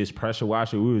me this pressure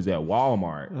washer? We was at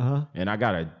Walmart and I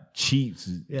got a cheap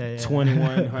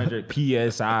 2100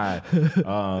 PSI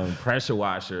pressure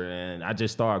washer, and I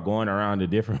just started going around to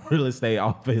different real estate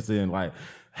offices and like,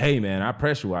 hey man, I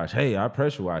pressure wash. Hey, I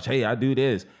pressure wash. Hey, I do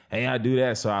this. Hey, I do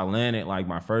that. So I landed like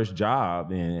my first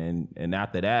job, and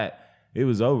after that, it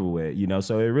was over with.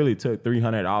 So it really took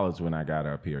 $300 when I got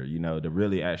up here, to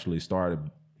really actually start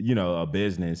a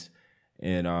business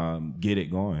and get it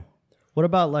going. What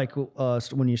about like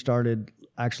when you started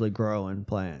actually growing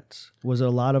plants? Was it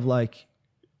a lot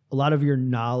of your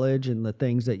knowledge and the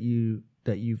things that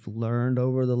you've learned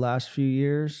over the last few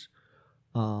years?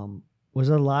 Was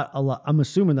it a lot? I'm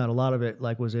assuming that a lot of it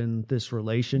like was in this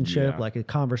relationship, like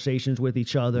conversations with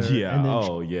each other.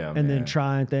 Yeah. And then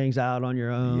trying things out on your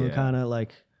own, kind of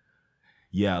like.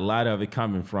 Yeah, a lot of it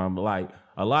coming from like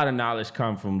a lot of knowledge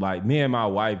come from like me and my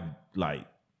wife, like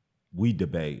we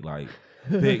debate like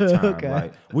big time. Okay.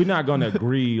 Like we're not gonna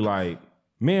agree. Like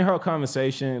me and her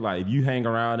conversation, like if you hang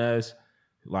around us,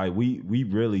 like we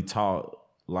really talk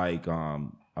like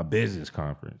a business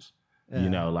conference.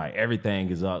 Yeah. Like everything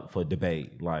is up for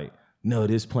debate. Like, no,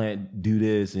 this plant do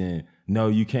this, and no,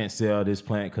 you can't sell this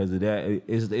plant because of that.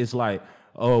 It's like,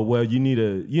 oh, well, you need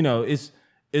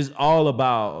it's all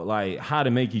about like how to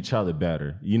make each other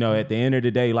better. At the end of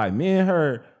the day, like me and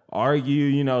her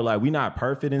argue, like we not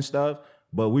perfect and stuff,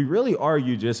 but we really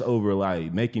argue just over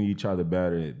like making each other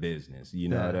better at business. You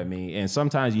know what I mean? And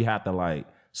sometimes you have to like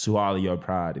swallow your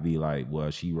pride to be like, well,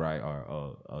 she right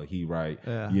or he right,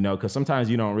 because sometimes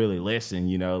you don't really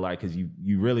listen, like because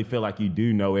you really feel like you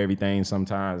do know everything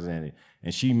sometimes, and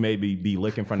she maybe be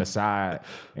looking from the side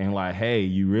and like, hey,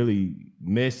 you really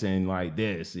missing like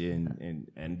this, and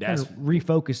that's kind of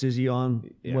refocuses you on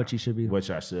what you should be, what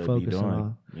I should be doing.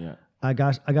 On. Yeah, I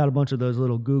got a bunch of those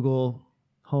little Google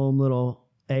Home little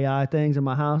AI things in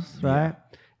my house, right?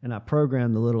 And I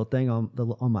programmed the little thing on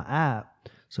my app.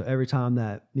 So every time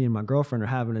that me and my girlfriend are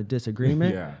having a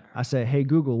disagreement, I say, "Hey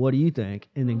Google, what do you think?"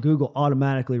 And then Google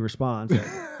automatically responds,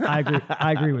 "I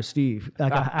agree with Steve."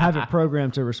 Like I have it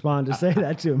programmed to respond to say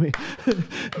that to me,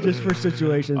 just for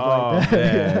situations like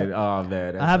that. Man. Oh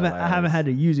man, I haven't had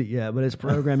to use it yet, but it's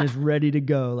programmed. It's ready to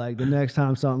go. Like the next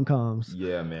time something comes.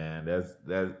 Yeah, man, that's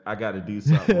I got to do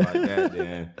something like that.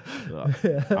 Then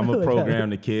I'm gonna program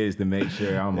the kids to make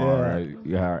sure I'm all right.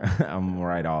 Yeah, I'm all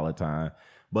right all the time.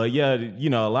 But yeah,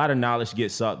 a lot of knowledge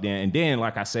gets sucked in. And then,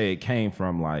 like I said, it came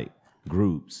from like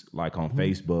groups, like on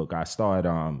Facebook. I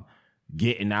started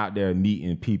getting out there,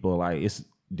 meeting people. Like it's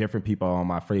different people on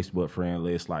my Facebook friend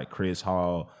list, like Chris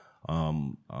Hall,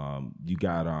 You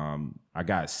got I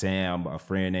got Sam, a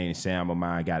friend named Sam of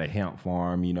mine, got a hemp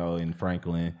farm, you know, in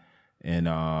Franklin, and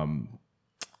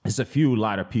it's a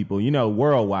lot of people, you know,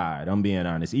 worldwide. I'm being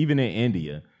honest, even in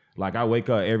India. Like I wake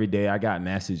up every day, I got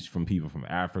messages from people from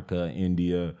Africa,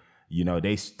 India. You know,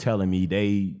 they telling me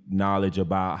they knowledge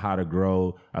about how to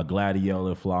grow a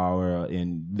gladiolus flower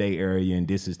in their area, and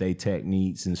this is their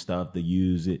techniques and stuff to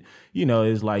use it. You know,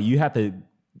 it's like you have to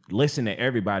listen to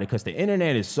everybody because the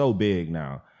internet is so big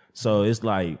now. So it's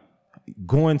like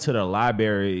going to the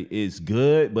library is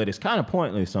good, but it's kind of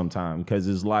pointless sometimes because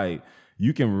it's like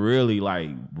you can really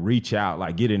like reach out,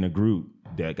 like get in a group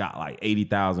that got like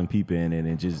 80,000 people in it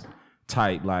and just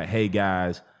type like, hey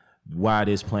guys, why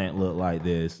this plant look like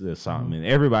this or something. And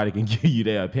everybody can give you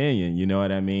their opinion, you know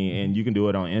what I mean? And you can do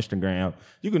it on Instagram.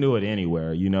 You can do it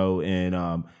anywhere, you know?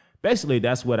 And basically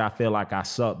that's what I feel like I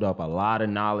sucked up a lot of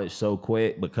knowledge so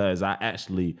quick because I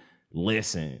actually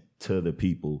listen to the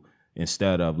people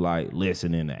instead of like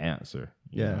listening to answer.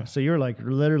 Yeah. So you're like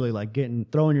literally like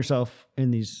throwing yourself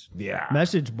in these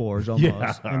message boards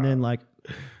almost and then like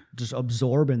just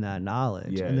absorbing that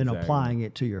knowledge and then applying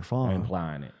it to your farm.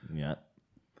 Applying it. Yeah.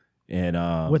 And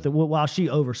while she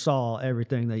oversaw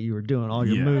everything that you were doing, all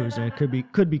your moves, and it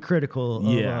could be critical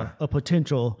of a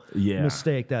potential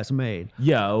mistake that's made.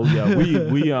 Yeah,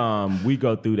 we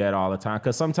go through that all the time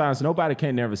because sometimes nobody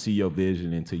can never see your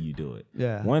vision until you do it.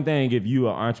 Yeah. One thing, if you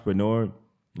an entrepreneur,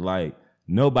 like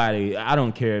nobody, I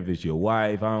don't care if it's your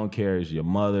wife, I don't care if it's your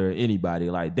mother, anybody,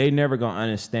 like they never gonna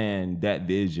understand that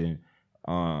vision,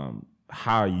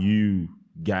 how you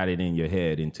got it in your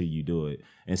head until you do it.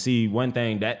 And see, one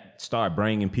thing that started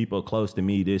bringing people close to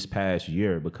me this past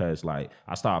year because like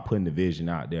I started putting the vision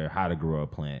out there, how to grow a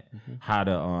plant, how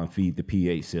to feed the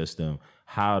pH system,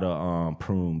 how to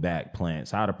prune back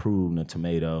plants, how to prune a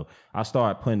tomato. I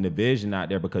started putting the vision out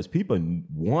there because people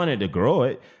wanted to grow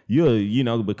it. You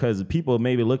know, because people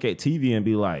maybe look at TV and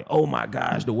be like, oh my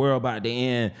gosh, the world about to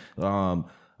end.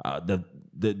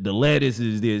 The lettuce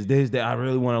is this, that I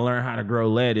really want to learn how to grow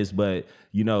lettuce. But,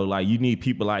 you know, like you need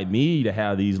people like me to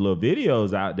have these little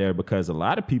videos out there because a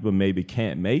lot of people maybe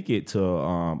can't make it to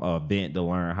a event to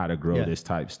learn how to grow this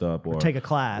type stuff or take a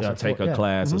class.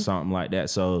 Or something like that.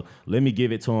 So let me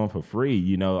give it to them for free.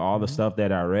 You know, all the stuff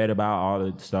that I read about,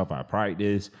 all the stuff I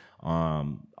practiced,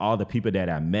 all the people that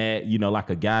I met, you know, like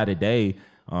a guy today,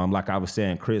 like I was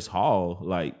saying, Chris Hall,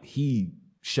 like he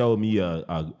showed me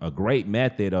a great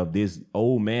method of this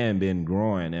old man been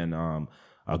growing in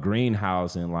a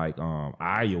greenhouse in like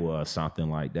Iowa or something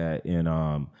like that.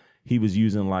 And he was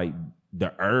using like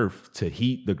the earth to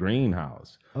heat the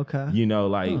greenhouse. Okay. You know,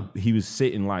 like he was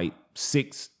sitting like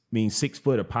 6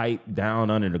 foot of pipe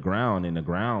down under the ground, and the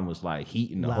ground was like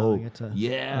heating the whole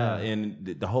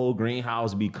and the whole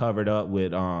greenhouse be covered up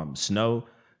with snow,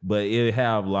 but it'd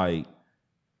have like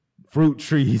fruit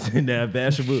trees in there,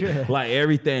 vegetables, like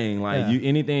everything, like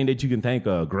anything that you can think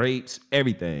of, grapes,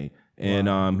 everything.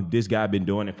 And this guy been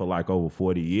doing it for like over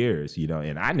 40 years, you know,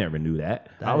 and I never knew that.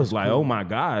 I was like, oh my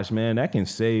gosh, man, that can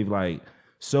save like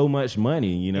so much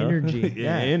money, you know? Energy.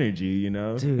 Energy, you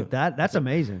know? Dude, that's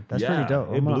amazing. That's pretty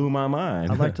dope. It blew my mind.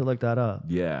 I'd like to look that up.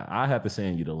 Yeah, I have to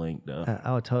send you the link though.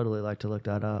 I would totally like to look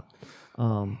that up.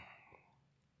 You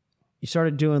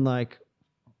started doing like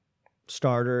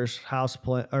starters,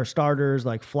 starters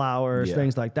like flowers,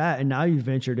 things like that, and now you've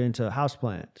ventured into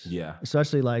houseplants. Yeah,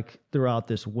 especially like throughout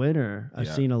this winter, I've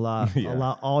seen a lot.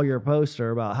 All your posts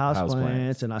are about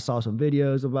houseplants, and I saw some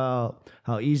videos about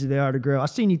how easy they are to grow. I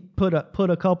seen you put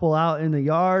a couple out in the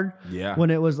yard.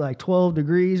 When it was like 12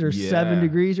 degrees or 7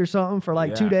 degrees or something for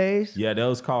like 2 days. Yeah,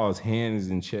 those called hens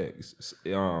and chicks.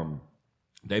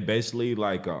 They basically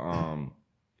like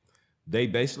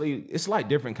it's like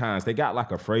different kinds. They got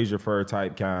like a Fraser fir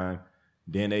type kind.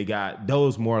 Then they got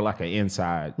those more like an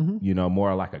inside, you know,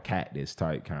 more like a cactus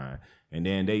type kind. And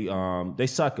then they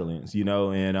succulents, you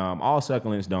know, and all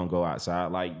succulents don't go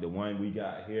outside. Like the one we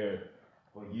got here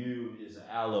for you is an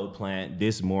aloe plant.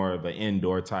 This more of an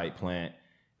indoor type plant.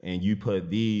 And you put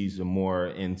these more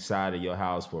inside of your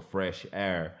house for fresh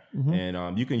air.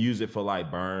 And you can use it for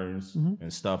like burns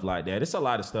and stuff like that. It's a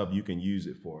lot of stuff you can use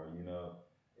it for, you know.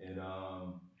 And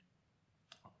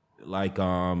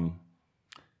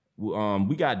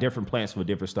we got different plants for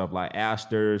different stuff like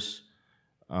asters.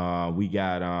 We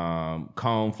got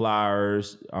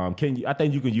coneflowers. I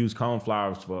think you can use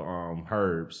coneflowers for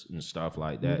herbs and stuff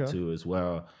like that too as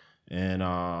well. And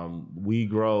we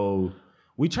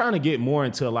trying to get more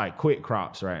into like quick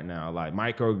crops right now, like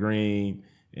microgreen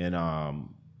and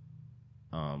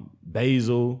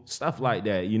basil, stuff like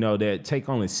that, you know, that take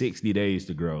only 60 days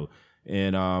to grow.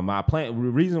 And the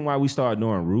reason why we started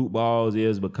doing root balls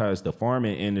is because the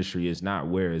farming industry is not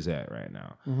where it's at right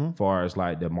now, as far as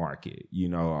like the market. You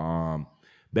know,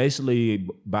 basically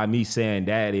by me saying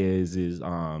that is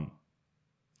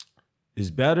it's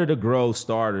better to grow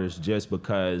starters just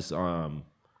because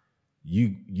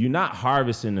you're not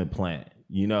harvesting the plant.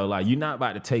 You know, like you're not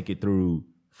about to take it through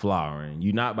flowering.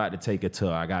 You're not about to take it to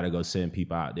I gotta go send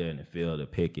people out there in the field to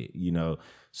pick it, you know.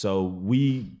 So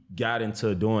we got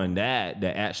into doing that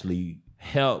actually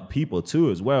help people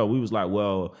too as well. We was like,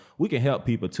 well, we can help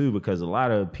people too because a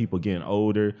lot of people getting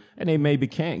older and they maybe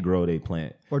can't grow their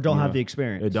plant. Or don't have the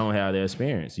experience. Or don't have the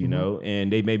experience, you know, and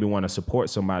they maybe want to support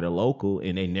somebody local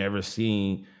and they never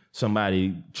seen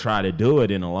somebody try to do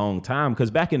it in a long time.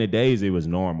 Because back in the days, it was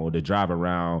normal to drive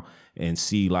around and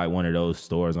see like one of those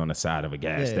stores on the side of a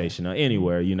gas station or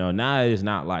anywhere, you know. Now it's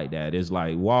not like that. It's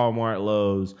like Walmart,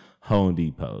 Lowe's, Home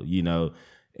Depot, you know.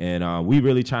 And we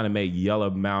really trying to make Yellow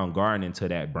Mountain Garden into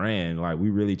that brand. Like we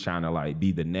really trying to like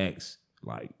be the next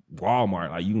like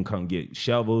Walmart. Like you can come get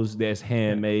shovels that's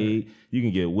handmade. You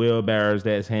can get wheelbarrows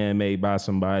that's handmade by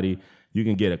somebody. You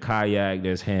can get a kayak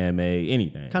that's handmade,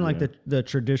 anything. Kind of like the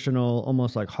traditional,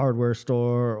 almost like hardware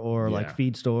store or like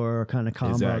feed store kind of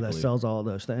combo that sells all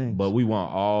those things. But we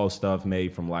want all stuff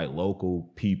made from like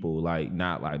local people, like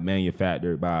not like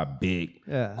manufactured by a big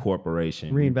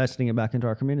corporation. Reinvesting it back into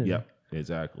our community. Yep,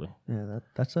 exactly. Yeah,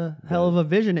 that's a hell of a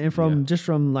vision. And from just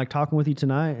from like talking with you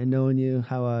tonight and knowing you,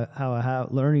 how I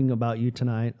have learning about you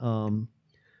tonight,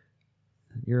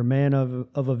 you're a man of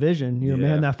a vision. You're a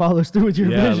man that follows through with your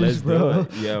visions, bro. Do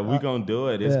it. Yeah, we're gonna do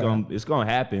it. It's gonna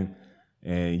happen.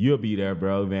 And you'll be there,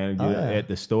 bro, man. At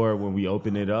the store when we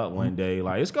open it up one day.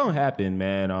 Like it's gonna happen,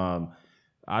 man.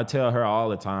 I tell her all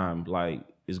the time, like,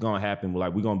 it's gonna happen.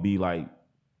 Like we're gonna be like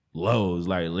Lowe's,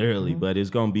 like literally, but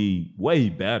it's gonna be way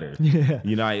better.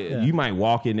 You know, you might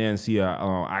walk in there and see a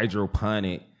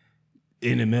hydroponic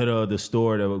in the middle of the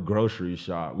store, the grocery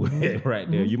shop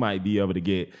right there. You might be able to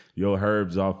get your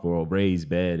herbs off for a raised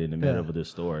bed in the middle of the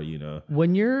store, you know.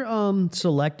 When you're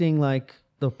selecting like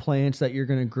the plants that you're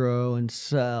going to grow and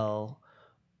sell,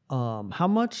 how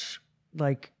much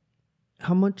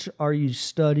are you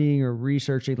studying or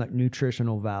researching like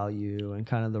nutritional value and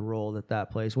kind of the role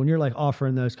that plays when you're like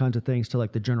offering those kinds of things to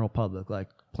like the general public, like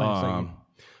plants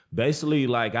basically,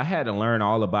 like I had to learn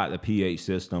all about the pH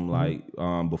system, like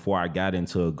before I got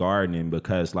into gardening,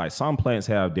 because like some plants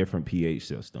have different pH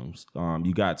systems.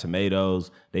 You got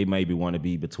tomatoes; they maybe want to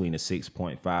be between a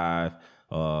 6.5,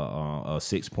 a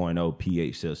 6.0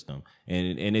 pH system,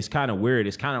 and it's kind of weird.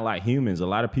 It's kind of like humans. A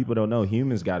lot of people don't know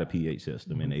humans got a pH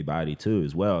system in their body too,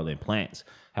 as well. And plants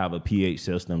have a pH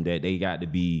system that they got to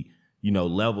be, you know,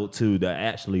 level 2 to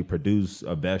actually produce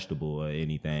a vegetable or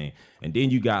anything. And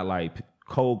then you got like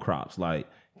cold crops like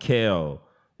kale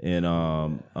and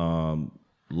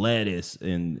lettuce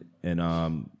and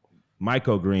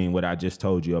microgreen, what I just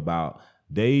told you about.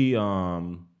 They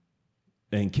and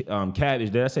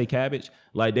cabbage. Did I say cabbage?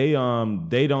 Like they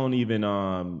don't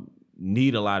even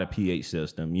need a lot of pH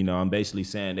system. You know, I'm basically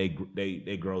saying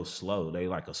they grow slow. They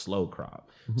like a slow crop.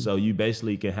 So you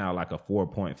basically can have like a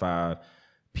 4.5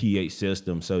 pH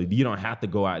system, so you don't have to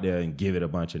go out there and give it a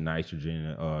bunch of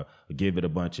nitrogen or give it a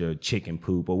bunch of chicken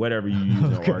poop or whatever you use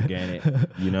in organic,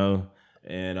 you know.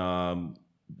 And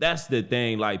that's the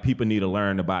thing, like people need to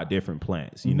learn about different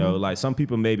plants, you know. Like some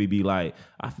people maybe be like,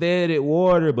 I fed it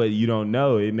water, but you don't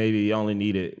know, it maybe only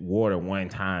needed water one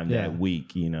time that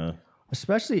week, you know.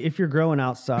 Especially if you're growing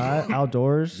outside,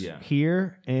 outdoors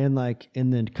here, and like in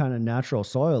the kind of natural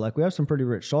soil. Like we have some pretty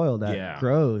rich soil that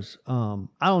grows. I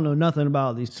don't know nothing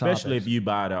about these especially topics. If you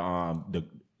buy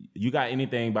you got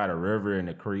anything by the river and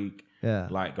the creek,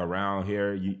 like around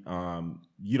here,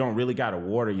 you don't really got to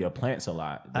water your plants a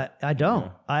lot. I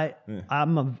don't.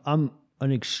 I'm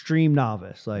an extreme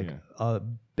novice. Like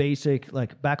basic,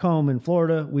 like back home in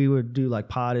Florida, we would do like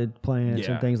potted plants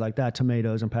and things like that,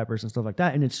 tomatoes and peppers and stuff like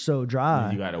that. And it's so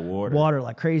dry. You got to water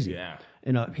like crazy. Yeah.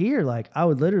 And up here, like I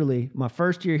would literally, my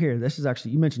first year here, this is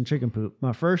actually, you mentioned chicken poop.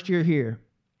 My first year here,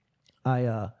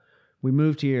 we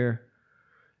moved here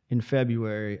in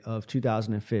February of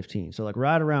 2015. So like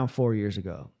right around 4 years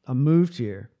ago, I moved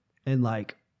here, and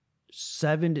like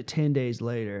 7 to 10 days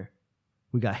later,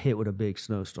 we got hit with a big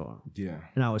snowstorm. Yeah.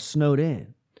 And I was snowed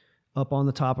in up on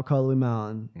the top of Cullowhee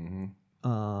Mountain.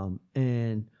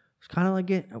 And it's kind of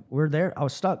like we're there. I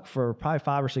was stuck for probably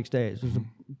 5 or 6 days. It was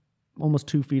almost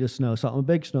 2 feet of snow, something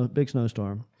big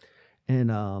snowstorm. And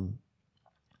I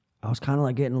was kind of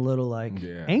like getting a little like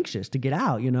anxious to get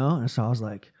out, you know? And so I was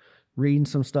like reading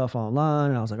some stuff online,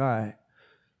 and I was like, all right,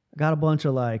 I got a bunch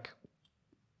of like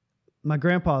my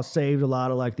grandpa saved a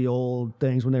lot of like the old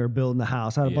things when they were building the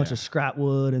house. I had a bunch of scrap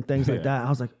wood and things like that. I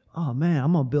was like, oh man,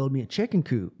 I'm gonna build me a chicken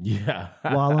coop. Yeah.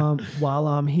 while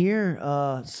I'm here,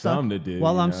 something to do.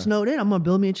 While I'm snowed in, I'm gonna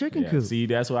build me a chicken coop. See,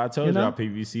 that's what I told y'all.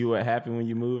 People, you see what happened when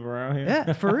you move around here.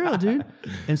 Yeah, for real, dude.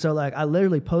 And so like I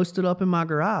literally posted up in my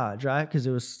garage, right? Because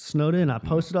it was snowed in. I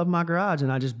posted up in my garage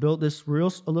and I just built this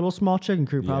a little small chicken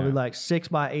coop, probably like 6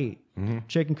 by 8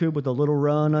 chicken coop with a little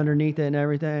run underneath it and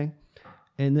everything.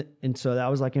 And so that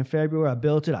was like in February. I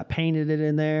built it. I painted it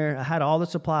in there. I had all the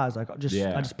supplies. Like I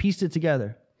just pieced it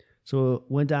together. So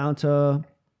went down to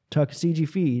Tuckasegee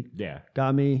Feed. Yeah.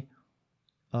 Got me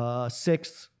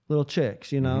 6 little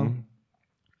chicks,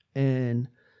 and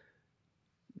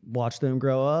watched them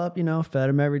grow up. Fed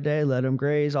them every day, let them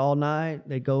graze all night.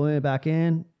 They go in, back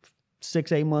in.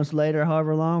 6-8 months later,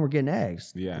 however long, we're getting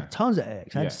eggs. Yeah. Tons of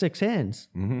eggs. I had 6 hens.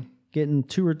 Getting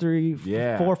 2 or 3,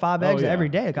 4 or 5 eggs every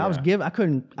day. Like I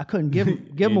couldn't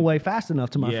give them away fast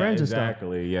enough to my friends and stuff.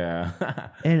 Exactly. Yeah.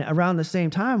 And around the same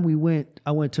time,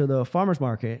 I went to the farmer's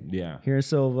market here in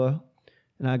Silva,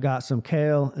 and I got some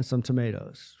kale and some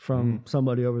tomatoes from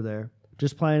somebody over there.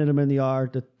 Just planted them in the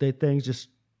yard. The things just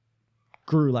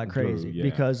grew like crazy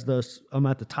because I'm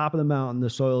at the top of the mountain. The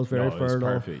soil is very fertile. It's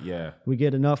perfect. Yeah. We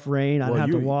get enough rain. I don't have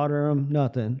to water them.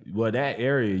 Nothing. Well, that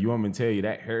area, you want me to tell you,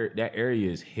 that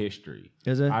area is history.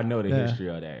 Is it? I know the history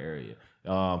of that area.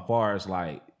 Far as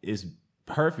like, it's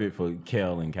perfect for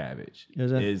kale and cabbage.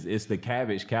 Is it? It's the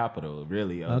cabbage capital,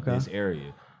 really, of this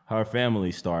area. Her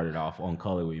family started off on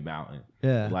Cullowhee Mountain.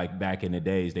 Yeah. Like back in the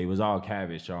days, they was all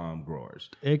cabbage growers.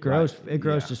 It grows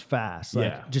just fast.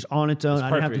 Like just on its own.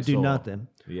 I didn't have to do nothing.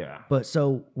 Yeah. But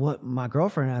so what my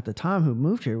girlfriend at the time who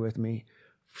moved here with me,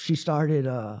 she started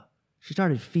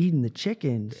feeding the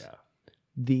chickens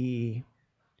the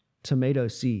tomato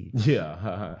seeds.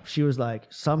 Yeah. She was like,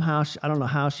 somehow, I don't know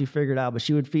how she figured out, but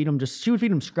she would feed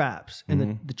them scraps.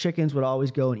 And the chickens would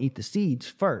always go and eat the seeds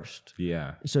first.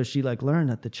 Yeah. So she like learned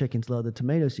that the chickens love the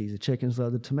tomato seeds. The chickens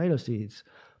love the tomato seeds.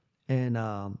 And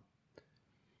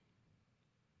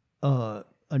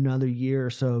another year or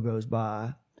so goes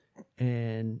by,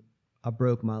 and I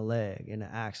broke my leg in an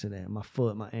accident, my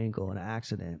foot, my ankle in an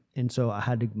accident. And so I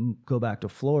had to go back to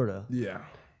Florida. Yeah.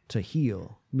 To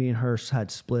heal. Me and her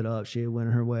had split up. She had went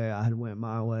her way. I had went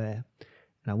my way.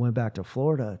 And I went back to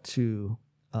Florida to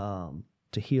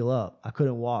heal up. I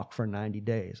couldn't walk for 90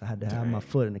 days. I had to have my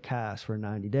foot in a cast for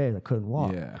 90 days. I couldn't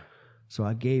walk. Yeah. So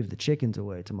I gave the chickens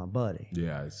away to my buddy.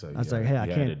 Yeah. So I was like, hey, I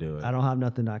can't do it. I don't have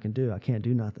nothing I can do. I can't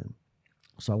do nothing.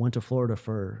 So I went to Florida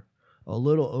for a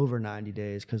little over 90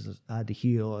 days because I had to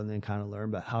heal and then kind of learn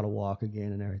about how to walk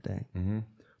again and everything. Mm-hmm.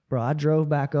 Bro, I drove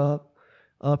back up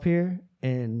here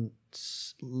in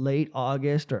late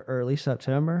August or early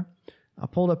September. I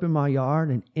pulled up in my yard,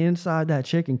 and inside that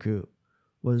chicken coop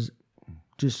was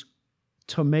just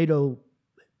tomato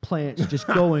plants just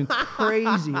going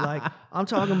crazy. Like I'm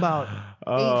talking about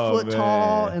 8 foot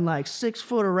tall and like 6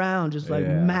 foot around, just like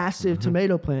massive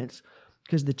tomato plants.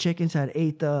 Because the chickens had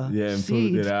ate the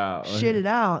seeds, shit it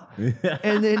out,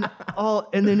 and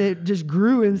then it just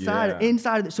grew inside of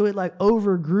it. So it like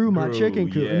overgrew my chicken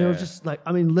coop, and there was just like,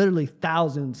 I mean, literally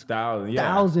thousands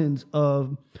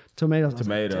of tomatoes.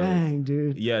 Like, dang,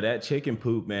 dude. Yeah, that chicken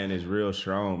poop, man, is real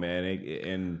strong,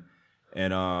 man.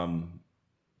 And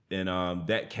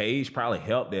that cage probably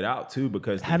helped it out too,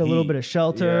 because had a little bit of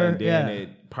shelter. Yeah, and then it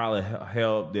probably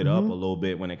helped it up a little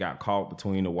bit when it got caught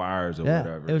between the wires or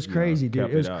whatever. It was crazy, dude.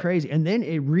 It was crazy. And then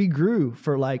it regrew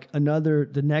for like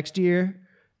the next year,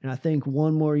 and I think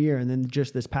one more year, and then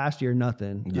just this past year,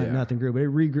 nothing grew, but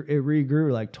it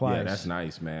regrew like twice. Yeah, that's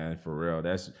nice, man. For real.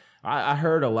 I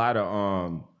heard a lot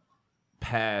of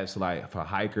paths like for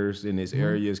hikers in this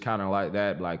area is kind of like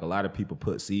that. Like a lot of people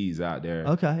put seeds out there,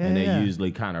 and they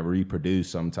usually kind of reproduce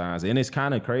sometimes, and it's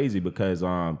kind of crazy because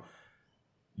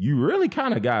you really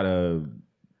kind of gotta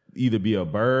either be a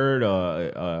bird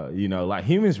or like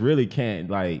humans really can't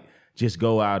like just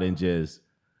go out and just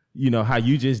how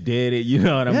you just did it. You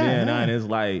know what I mean? And it's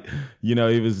like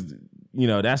it was.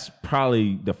 That's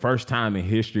probably the first time in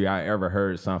history I ever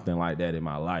heard something like that in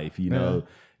my life.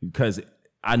 Because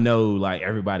I know like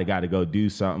everybody got to go do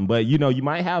something, but you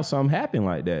might have something happen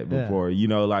like that before,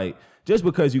 like just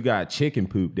because you got chicken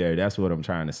poop there, that's what I'm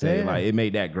trying to say. Yeah. Like it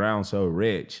made that ground so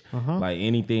rich, like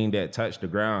anything that touched the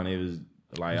ground, it was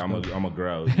like, I'm a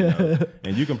grow,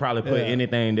 and you can probably put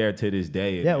anything there to this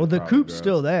day. Yeah. Well, the coop's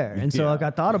still there. And so like I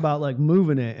thought about like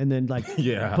moving it and then like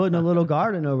putting a little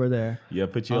garden over there. Yeah.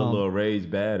 Put your little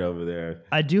raised bed over there.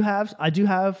 I do have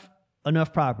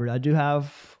enough property. I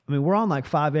mean, we're on like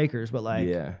 5 acres, but like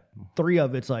 3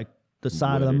 of it's like the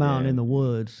side of the mountain in the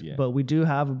woods. Yeah. But we do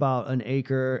have about an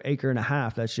acre and a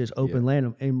half that's just open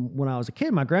land. And when I was a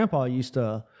kid, my grandpa used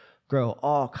to grow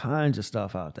all kinds of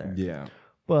stuff out there. Yeah.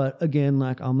 But again,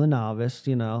 like I'm the novice,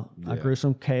 you know, I grew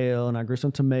some kale and I grew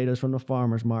some tomatoes from the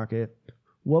farmer's market.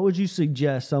 What would you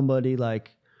suggest somebody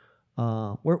like,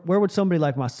 where would somebody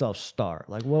like myself start?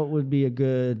 Like what would be a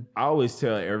good... I always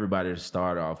tell everybody to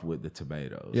start off with the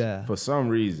tomatoes. Yeah. For some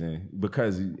reason,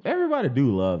 because everybody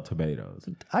do love tomatoes.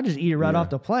 I just eat it right off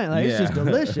the plant. Like it's just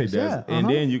delicious. Yeah. And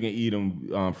then you can eat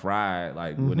them fried,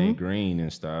 like when they're green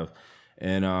and stuff.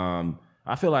 And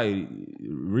I feel like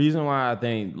reason why I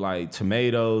think like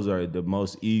tomatoes are the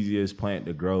most easiest plant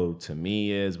to grow to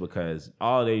me is because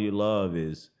all they love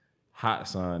is hot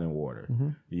sun and water,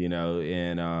 you know,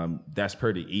 and that's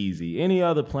pretty easy. Any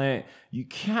other plant, you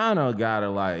kind of gotta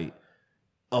like,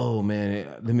 oh man,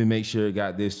 let me make sure it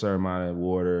got this certain amount of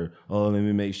water. Oh, let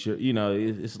me make sure, you know,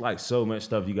 it's like so much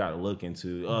stuff you got to look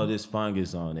into. Oh, this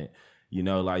fungus on it, you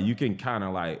know, like you can kind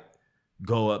of like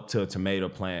go up to a tomato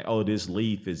plant. Oh, this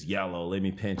leaf is yellow. Let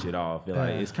me pinch it off.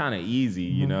 Like it's kind of easy,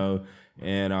 you know.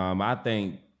 And I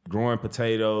think growing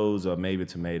potatoes or maybe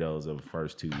tomatoes are the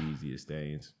first two easiest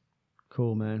things.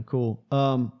 Cool, man. Cool.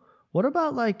 What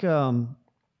about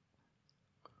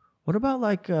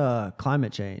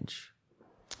climate change?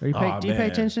 Do you pay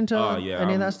attention to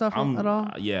any of that stuff at all?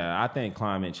 Yeah, I think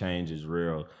climate change is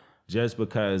real. Just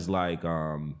because like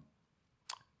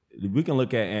we can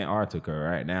look at Antarctica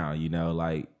right now, you know,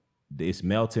 like it's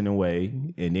melting away,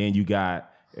 and then you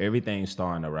got everything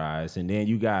starting to rise, and then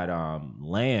you got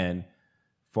land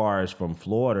far as from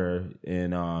Florida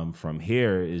and from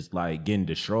here is like getting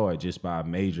destroyed just by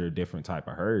major different type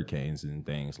of hurricanes and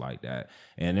things like that.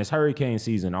 And it's hurricane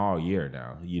season all year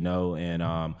now, you know, and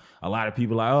a lot of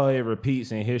people are like, oh, it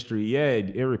repeats in history. Yeah,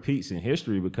 it repeats in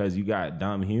history because you got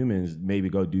dumb humans maybe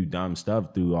go do dumb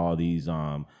stuff through all these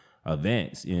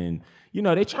events. And, you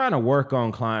know, they're trying to work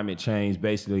on climate change,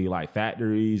 basically like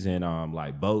factories and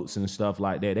like boats and stuff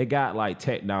like that. They got like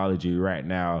technology right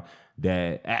now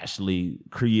that actually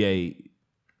create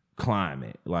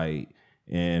climate, like,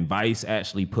 and Vice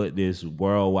actually put this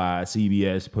worldwide,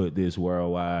 CBS put this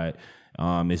worldwide.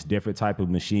 It's different type of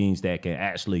machines that can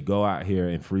actually go out here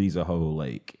and freeze a whole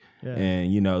lake. Yeah.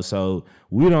 And, you know, so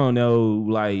we don't know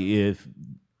like if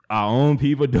our own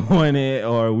people doing it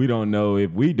or we don't know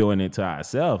if we doing it to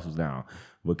ourselves now,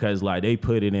 because like they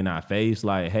put it in our face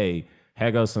like, hey,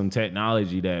 here goes some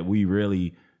technology that we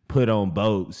really put on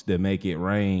boats to make it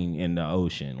rain in the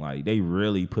ocean. Like they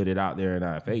really put it out there in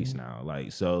our face now.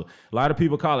 Like, so a lot of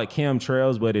people call it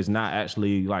chemtrails, but it's not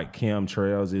actually like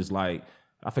chemtrails. It's like,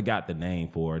 I forgot the name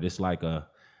for it. It's like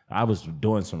I was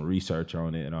doing some research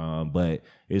on it, but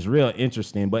it's real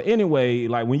interesting. But anyway,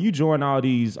 like when you join all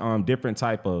these different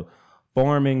type of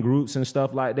farming groups and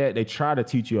stuff like that, they try to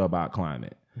teach you about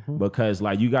climate. Because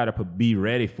like you got to be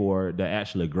ready for it to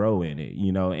actually grow in it,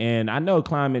 you know. And I know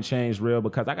climate change real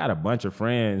because I got a bunch of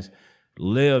friends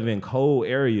live in cold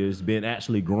areas, been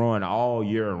actually growing all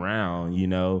year round, you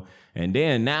know. And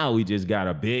then now we just got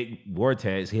a big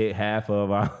vortex hit half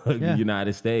of our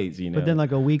United States, you know. But then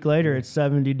like a week later, it's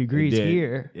 70 degrees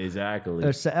here. Exactly.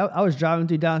 I was driving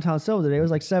through downtown Silver today. It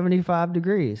was like 75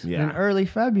 degrees in early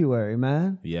February,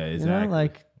 man. Yeah,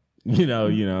 exactly. You know,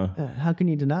 like, you know. How can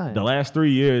you deny it? The last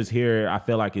 3 years here, I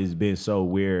feel like it's been so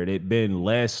weird. It's been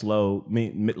less snow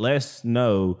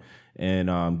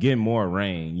and getting more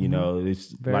rain. You know, it's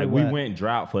very like wet. We went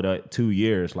drought for the 2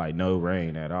 years, like no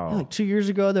rain at all. Like 2 years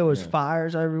ago, there was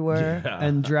fires everywhere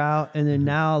and drought, and then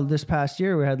now this past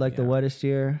year we had like the wettest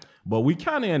year. But we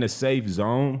kind of in a safe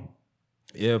zone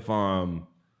if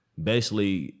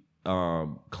basically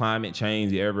climate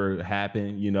change ever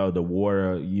happen. You know, the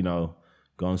water, you know,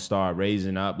 gonna start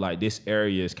raising up. Like this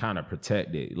area is kind of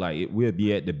protected. Like we'll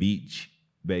be at the beach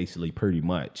basically pretty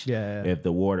much. Yeah. If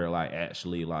the water like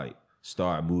actually like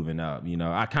start moving up, you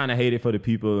know. I kind of hate it for the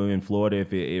people in Florida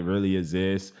if it really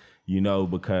exists, you know,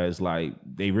 because like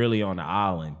they really on the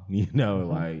island, you know,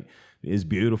 like it's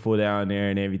beautiful down there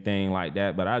and everything like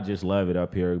that. But I just love it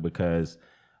up here because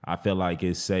I feel like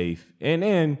it's safe. And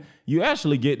then you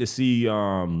actually get to see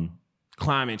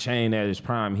climate change at its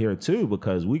prime here too,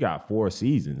 because we got 4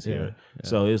 seasons here. Yeah.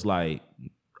 So it's like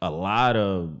a lot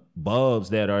of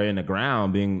bulbs that are in the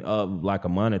ground being up like a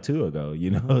month or 2 ago, you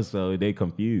know, so they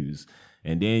confused.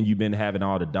 And then you've been having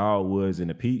all the dogwoods and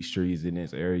the peach trees in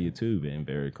this area too, been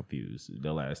very confused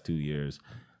the last 2 years.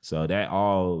 So that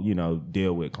all, you know,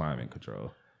 deal with climate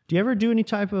control. Do you ever do any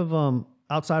type of,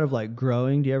 outside of like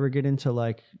growing, do you ever get into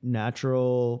like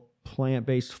natural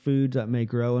plant-based foods that may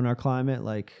grow in our climate?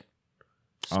 Like,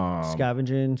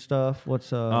 Scavenging stuff?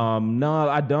 What's No,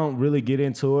 I don't really get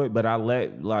into it, but I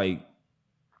let like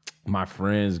my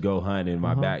friends go hunt in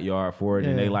my backyard for it,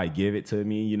 and they like give it to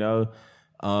me, you know.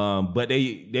 But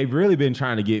they've really been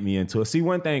trying to get me into it. See,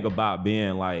 one thing about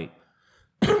being like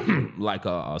like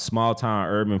a small town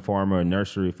urban farmer, a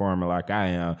nursery farmer like I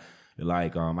am,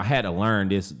 like I had to learn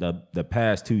this the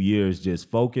past 2 years. Just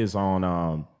focus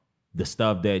on the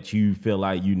stuff that you feel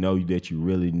like you know that you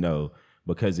really know.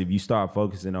 Because if you start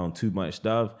focusing on too much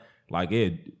stuff, like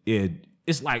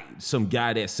it's like some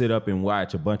guy that sit up and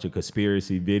watch a bunch of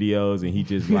conspiracy videos and he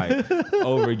just like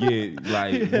wham,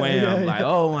 like,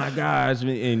 oh my gosh.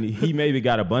 And he maybe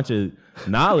got a bunch of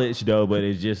knowledge though, but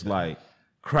it's just like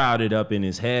crowded up in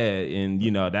his head. And, you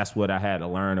know, that's what I had to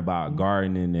learn about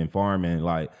gardening and farming.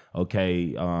 Like,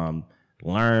 okay,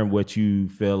 learn what you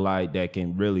feel like that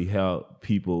can really help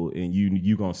people, and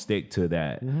you gonna stick to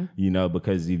that, you know,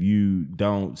 because if you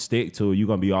don't stick to it, you're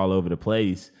gonna be all over the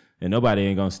place, and nobody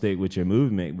ain't gonna stick with your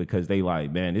movement because they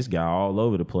like, man, this guy all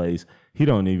over the place. He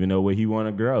don't even know where he want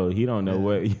to grow. He don't know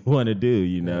what he want to do,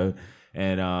 you know.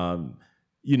 And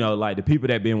you know, like the people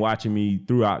that been watching me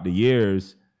throughout the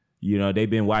years, you know, they've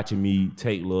been watching me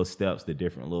take little steps to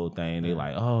different little things. They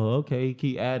like, oh, okay,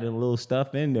 keep adding little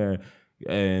stuff in there.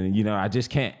 And, you know, I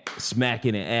just can't smack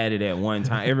it and add it at one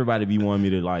time. Everybody be wanting me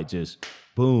to like just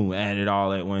boom, add it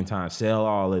all at one time, sell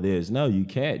all of this. No, you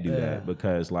can't do that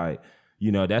because like,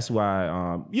 you know, that's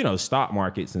why, you know, stock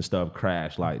markets and stuff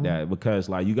crash like that because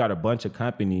like you got a bunch of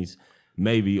companies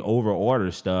maybe over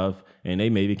order stuff and they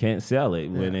maybe can't sell it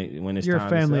when it's you're time a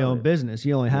family to sell owned business.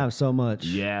 You only have so much.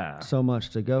 So much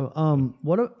to go.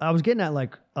 I was getting at,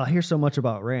 like, I hear so much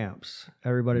about ramps.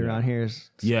 Everybody around here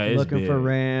is looking for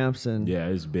ramps, and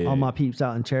it's big. All my peeps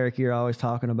out in Cherokee are always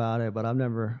talking about it, but I've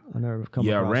never come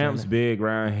across ramps it. big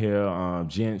around here.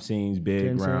 Ginseng's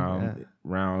big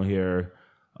around here.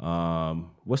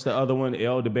 What's the other one?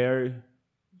 Elderberry?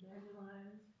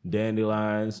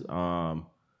 Dandelions.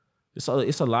 It's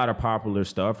a lot of popular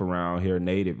stuff around here,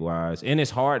 native wise, and it's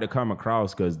hard to come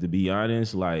across because, to be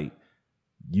honest, like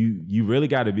you really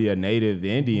got to be a native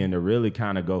Indian to really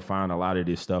kind of go find a lot of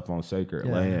this stuff on sacred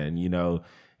land, you know,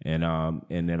 and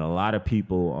then a lot of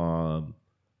people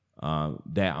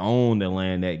that own the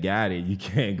land that got it, you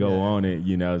can't go on it,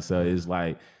 you know, so it's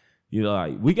like, you know,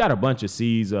 like we got a bunch of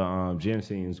seeds of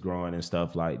ginsengs growing and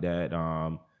stuff like that,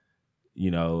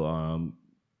 you know.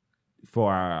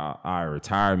 For our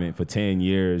retirement for 10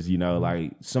 years, you know,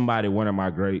 like one of my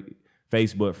great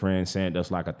Facebook friends sent us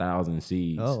like 1,000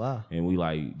 seeds. Oh, wow. And we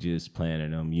like just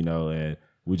planted them, you know, and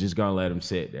we're just going to let them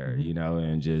sit there, you know,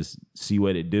 and just see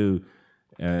what it do.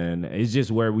 And it's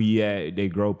just where we at. They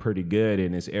grow pretty good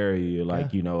in this area,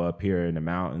 like, you know, up here in the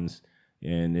mountains.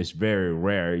 And it's very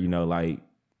rare, you know, like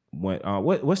when,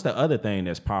 what's the other thing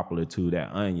that's popular too,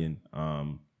 that onion?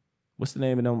 What's the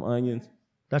name of them onions?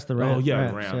 That's the ramps. Oh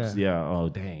yeah, ramps. Yeah. Oh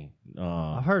dang.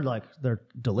 I've heard like they're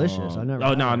delicious. I never.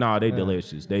 Oh no, they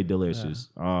delicious. They delicious.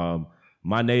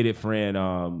 My native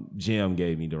friend Jim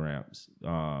gave me the ramps.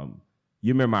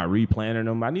 You remember I replanted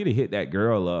them? I need to hit that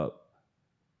girl up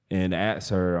and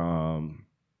ask her,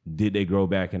 did they grow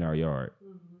back in our yard?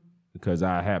 Because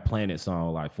I had planted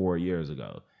some like 4 years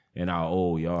ago in our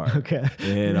old yard. Okay.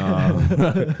 And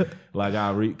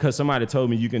like because somebody told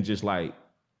me you can just like.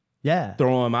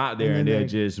 Throw them out there and they'll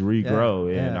just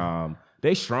regrow. And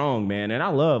they strong, man. And I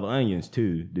love onions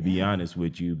too, to be honest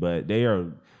with you. But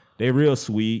they're real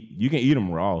sweet. You can eat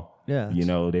them raw. Yeah. You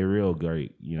know, they're real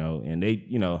great, you know. And they,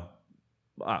 you know,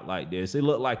 like this. They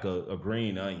look like a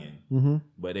green onion,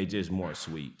 but they just more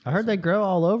sweet. I heard they grow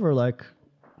all over, like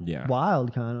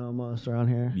wild kind of almost around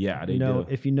here. Yeah, they do.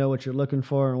 If you know what you're looking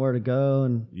for and where to go.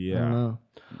 And I don't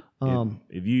know.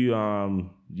 If you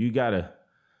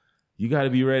you got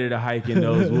to be ready to hike in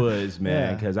those woods,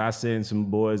 man, because I send some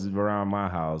boys around my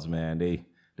house, man.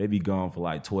 They be gone for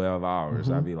like 12 hours.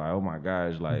 I be like, oh, my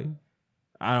gosh, like,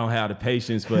 I don't have the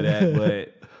patience for that.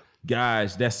 But,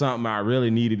 gosh, that's something I really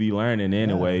need to be learning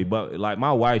anyway. But, like,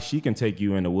 my wife, she can take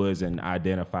you in the woods and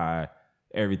identify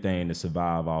everything to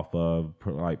survive off of,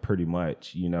 like, pretty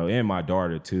much, you know, and my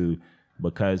daughter, too,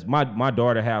 because my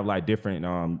daughter have, like, different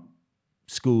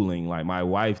schooling. Like my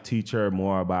wife teach her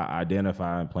more about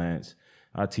identifying plants.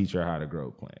 I teach her how to grow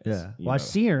plants. Yeah. Well, I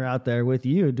see her out there with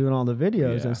you doing all the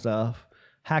videos and stuff,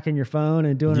 hacking your phone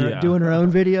and doing her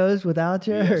own videos without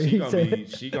you. Yeah,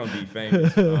 she gonna be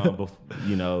famous.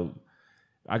 You know,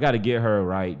 I got to get her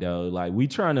right though. Like we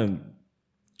trying to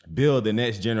build the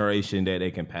next generation that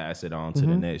they can pass it on to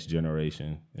the next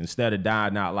generation instead of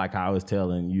dying out like I was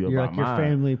telling you about like your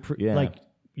family. Like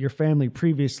your family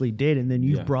previously did, and then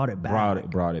you've brought it back.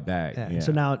 Brought it back. Yeah.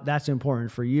 So now that's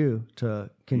important for you to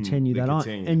continue that on.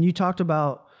 And you talked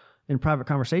about, in private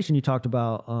conversation, you talked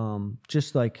about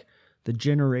just like the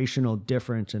generational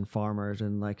difference in farmers,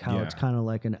 and like how it's kind of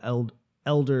like an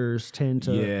elders tend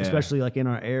to, especially like in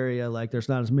our area, like there's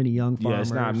not as many young farmers. Yeah,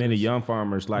 it's not many young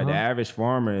farmers. Like the average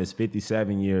farmer is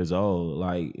 57 years old.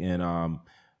 Like, and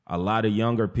a lot of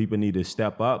younger people need to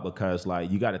step up, because like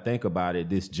you got to think about it.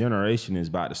 This generation is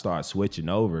about to start switching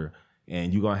over,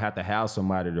 and you're going to have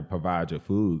somebody to provide your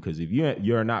food. Because if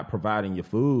you're not providing your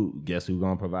food, guess who's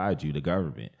going to provide you? The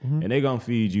government. And they're going to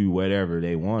feed you whatever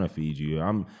they want to feed you.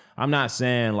 I'm not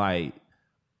saying like,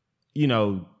 you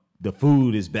know, the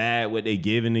food is bad, what they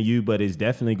giving to you, but it's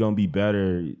definitely going to be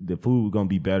better. The food going to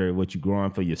be better what you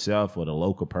growing for yourself, or the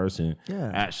local person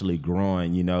actually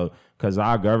growing, you know, because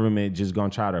our government just going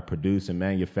to try to produce and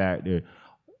manufacture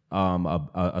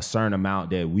a certain amount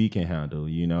that we can handle,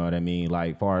 you know what I mean?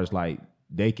 Like far as like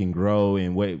they can grow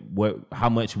and how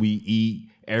much we eat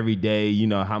every day, you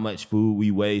know, how much food we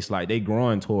waste, like they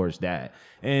growing towards that.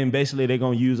 And basically they're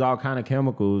going to use all kind of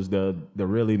chemicals to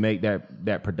really make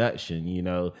that production, you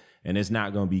know, and it's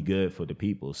not going to be good for the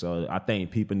people. So I think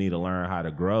people need to learn how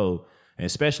to grow. And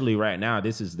especially right now,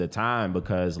 this is the time,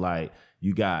 because like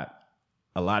you got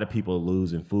a lot of people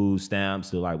losing food stamps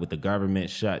to like with the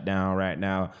government shut down right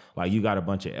now. Like you got a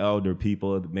bunch of elder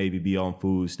people that maybe be on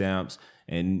food stamps,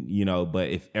 and you know, but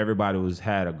if everybody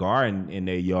had a garden in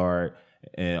their yard,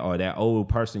 or that old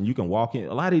person, you can walk in.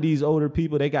 A lot of these older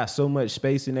people, they got so much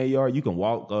space in their yard. You can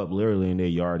walk up literally in their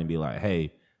yard and be like,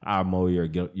 hey, I'll mow your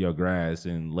grass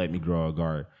and let me grow a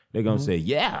garden. They're going to say,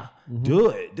 yeah, do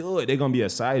it. They're going to be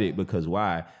excited, because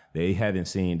why? They haven't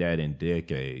seen that in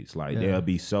decades. Like they'll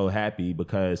be so happy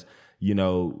because, you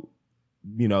know,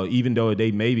 even though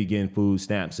they may be getting food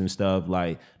stamps and stuff,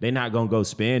 like they're not going to go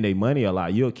spend their money a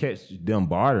lot. You'll catch them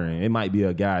bartering. It might be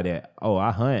a guy that,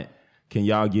 I hunt. Can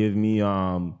y'all give me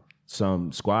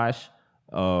some squash?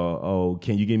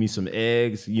 Can you give me some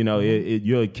eggs? You know,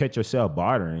 you'll catch yourself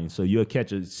bartering. So you'll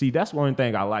see, that's one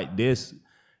thing I like this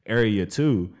area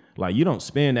too. Like you don't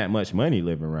spend that much money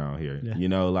living around here. Yeah. You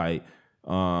know, like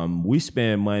we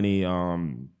spend money.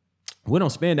 We don't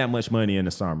spend that much money in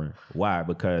the summer. Why?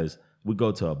 Because we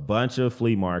go to a bunch of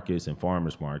flea markets and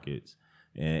farmers markets,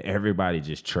 and everybody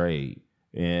just trade.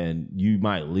 And you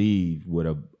might leave with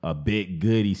a big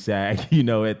goodie sack, you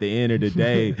know, at the end of the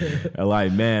day.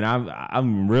 Like, man,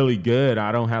 I'm really good.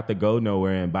 I don't have to go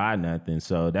nowhere and buy nothing.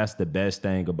 So that's the best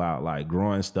thing about like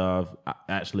growing stuff,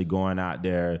 actually going out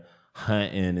there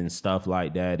hunting and stuff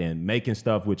like that, and making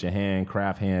stuff with your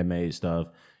handmade stuff.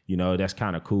 You know, that's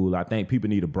kind of cool. I think people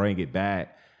need to bring it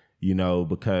back, you know,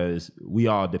 because we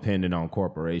all dependent on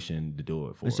corporation to do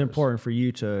it for us. It's important for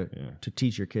you to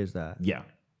teach your kids that. Yeah.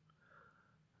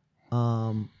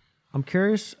 I'm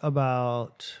curious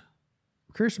about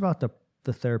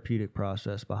the therapeutic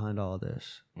process behind all of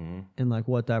this, and like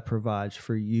what that provides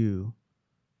for you,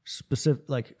 specific,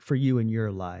 like for you in your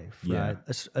life, right?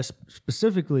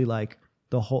 Specifically, like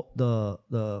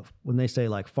the when they say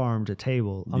like farm to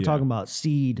table, I'm talking about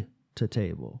seed to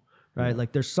table, right?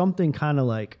 Like there's something kind of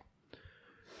like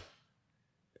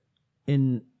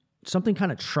something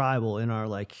kind of tribal in our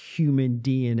like human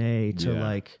DNA to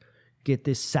like get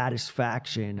this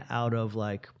satisfaction out of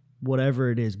like whatever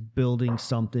it is, building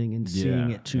something and seeing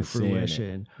it to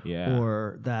fruition,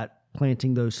 or that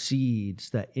planting those seeds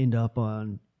that end up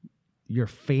on your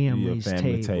family's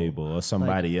table or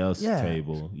somebody else's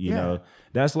table. You know,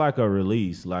 that's like a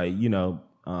release. Like, you know,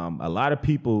 a lot of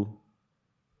people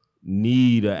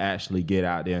need to actually get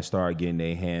out there and start getting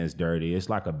their hands dirty. It's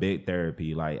like a big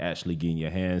therapy, like actually getting your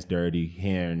hands dirty,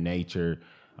 hearing nature,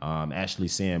 actually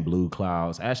seeing blue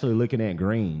clouds, actually looking at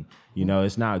green. You know,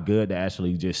 it's not good to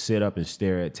actually just sit up and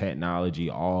stare at technology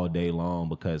all day long,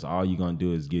 because all you're going to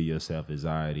do is give yourself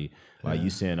anxiety. Like you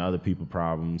seeing other people's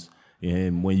problems.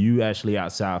 And when you actually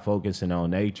outside focusing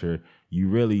on nature, you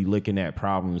really looking at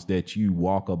problems that you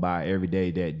walk about every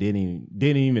day that didn't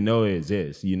even know it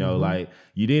exists. You know, like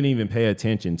you didn't even pay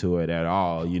attention to it at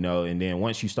all, you know. And then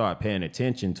once you start paying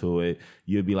attention to it,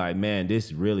 you'll be like, man,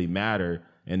 this really matter.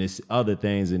 And there's other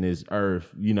things in this earth,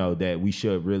 you know, that we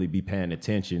should really be paying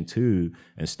attention to,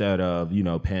 instead of, you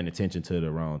know, paying attention to the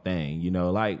wrong thing. You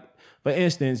know, like, for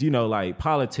instance, you know, like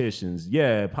politicians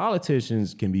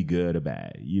can be good or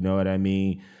bad. You know what I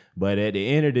mean? But at the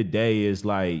end of the day, it's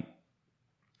like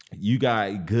you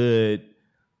got good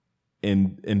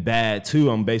and bad too.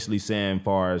 I'm basically saying, as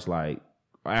far as like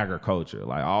agriculture,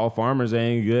 like all farmers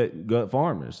ain't good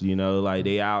farmers. You know, like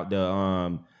they out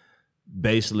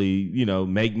basically, you know,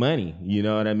 make money, you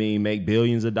know what I mean? Make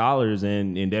billions of dollars,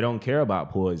 and they don't care about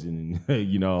poison,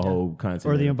 you know, a whole concept.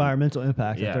 Or the environmental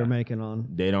impact that they're making on.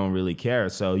 They don't really care.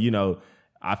 So, you know,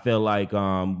 I feel like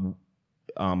a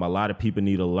lot of people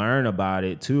need to learn about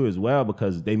it too as well,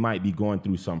 because they might be going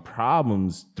through some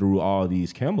problems through all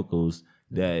these chemicals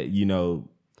that, you know,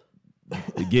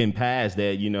 getting past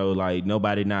that, you know, like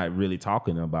nobody not really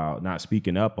talking about, not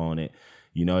speaking up on it.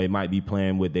 You know, it might be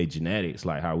playing with their genetics,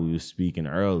 like how we were speaking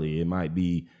earlier. It might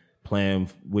be playing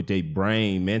with their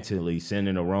brain mentally,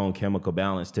 sending the wrong chemical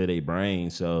balance to their brain.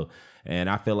 So, and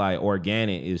I feel like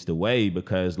organic is the way,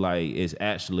 because like it's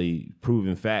actually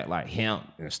proven fact, like hemp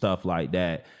and stuff like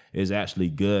that is actually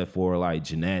good for like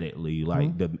genetically,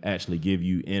 like to actually give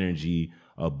you energy,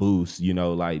 a boost, you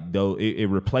know, like though it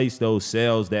replaced those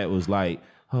cells that was like,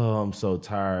 oh, I'm so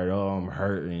tired, oh, I'm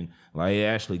hurting. Like it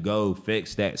actually go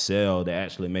fix that cell to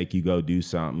actually make you go do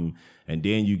something. And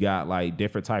then you got like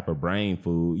different type of brain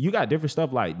food. You got different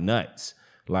stuff like nuts.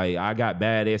 Like I got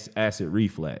bad acid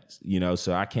reflux, you know,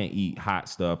 so I can't eat hot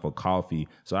stuff or coffee.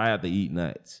 So I have to eat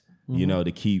nuts, you know,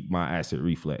 to keep my acid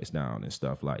reflux down and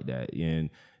stuff like that. And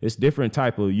it's different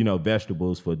type of, you know,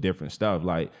 vegetables for different stuff.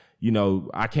 Like, you know,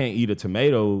 I can't eat a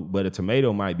tomato, but a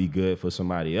tomato might be good for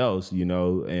somebody else, you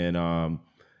know, and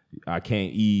I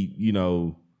can't eat, you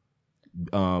know,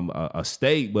 a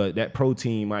steak, but that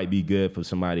protein might be good for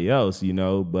somebody else, you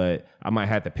know, but I might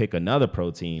have to pick another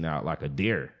protein out, like a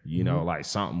deer, you know, like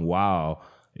something wild,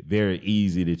 very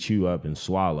easy to chew up and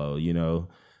swallow, you know.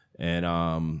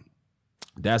 And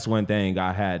that's one thing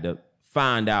I had to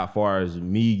find out as far as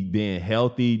me being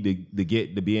healthy, to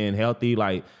get to being healthy.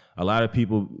 Like a lot of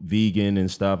people vegan and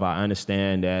stuff, I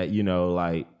understand that, you know,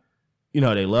 like, you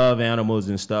know, they love animals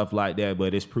and stuff like that,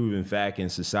 but it's proven fact in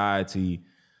society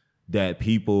that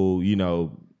people, you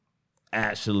know,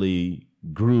 actually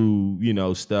grew, you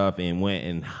know, stuff and went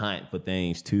and hunt for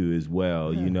things too as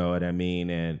well. You know what I mean?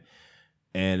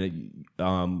 And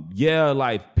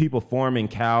like people farming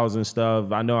cows and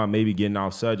stuff. I know I may be getting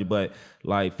off subject, but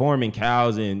like farming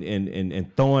cows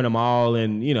and throwing them all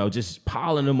and, you know, just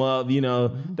piling them up, you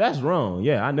know, that's wrong.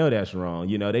 Yeah, I know that's wrong.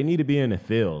 You know, they need to be in the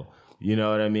field. You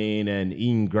know what I mean? And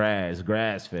eating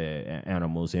grass-fed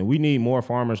animals. And we need more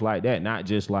farmers like that, not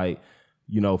just like,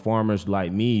 you know, farmers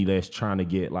like me that's trying to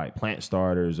get like plant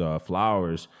starters,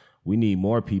 flowers. We need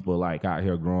more people like out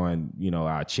here growing, you know,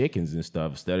 our chickens and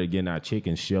stuff instead of getting our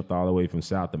chickens shipped all the way from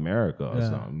South America or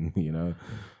something, you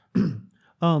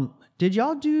know? Did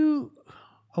y'all do,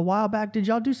 a while back, did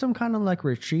y'all do some kind of like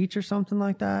retreats or something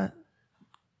like that?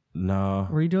 No.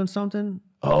 Were you doing something?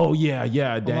 Oh yeah,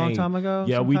 dang. A long time ago?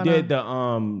 Yeah, we did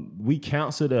we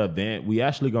canceled the event. We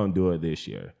actually gonna do it this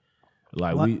year.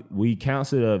 Like we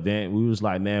canceled the event. We was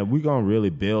like, man, we gonna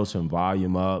really build some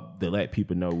volume up to let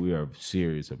people know we are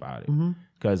serious about it.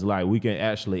 Cause like we can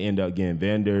actually end up getting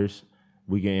vendors.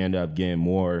 We can end up getting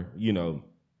more, you know,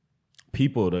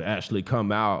 people to actually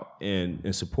come out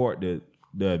and support the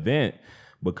event,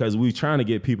 because we trying to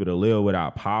get people to live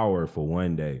without power for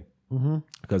one day.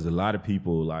 Because a lot of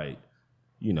people like,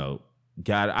 you know,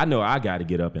 I know I got to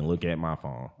get up and look at my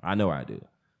phone. I know I do.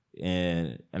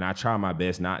 And I try my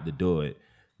best not to do it.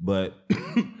 But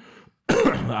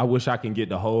I wish I can get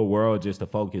the whole world just to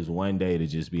focus one day to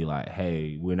just be like,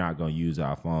 hey, we're not going to use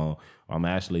our phone. I'm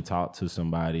actually talk to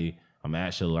somebody. I'm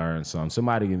actually learn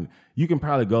something. You can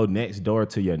probably go next door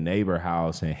to your neighbor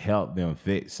house and help them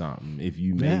fix something. If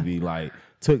you maybe like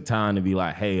took time to be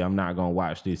like, hey, I'm not going to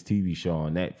watch this TV show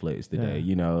on Netflix today.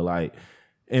 You know, like,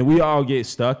 and we all get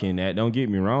stuck in that. Don't get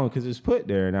me wrong, because it's put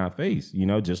there in our face, you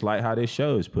know, just like how this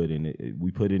show is put in it. We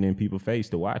put it in people's face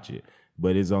to watch it,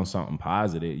 but it's on something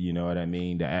positive, you know what I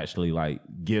mean, that actually like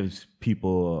gives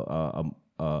people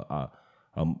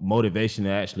a motivation to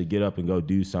actually get up and go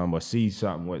do something or see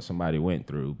something what somebody went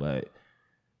through. But,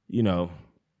 you know,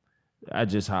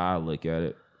 that's just how I look at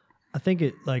it. I think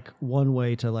it like one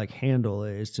way to like handle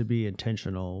it is to be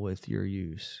intentional with your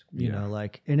use, you know,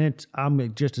 like, and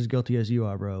I'm just as guilty as you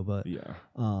are, bro. But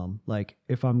like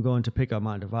if I'm going to pick up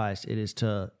my device, it is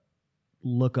to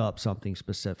look up something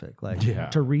specific, like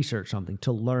to research something,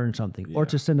 to learn something, or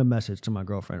to send a message to my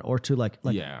girlfriend, or to like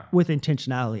with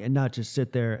intentionality, and not just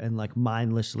sit there and like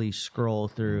mindlessly scroll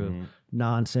through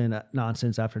nonsense after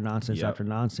nonsense after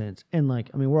nonsense. And like,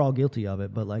 I mean, we're all guilty of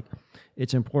it, but like,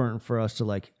 it's important for us to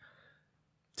like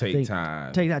take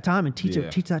that time and teach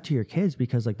that to your kids,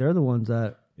 because like they're the ones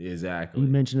that you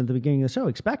mentioned at the beginning of the show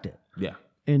expect it.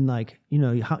 And like, you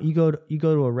know, you go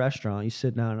to a restaurant, you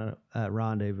sit down at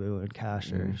Rendezvous and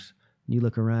Cashers, and you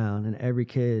look around and every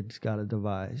kid's got a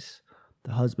device,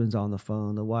 the husband's on the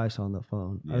phone, the wife's on the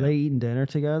phone. Yeah. Are they eating dinner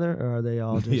together, or are they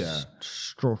all just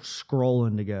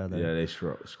scrolling together? Yeah, they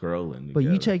scrolling. But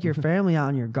together. you take your family out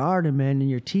in your garden, man, and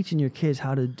you're teaching your kids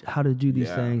how to do these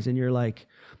things, and you're like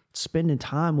spending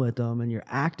time with them, and you're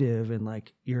active, and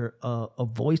like you're a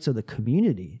voice of the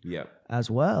community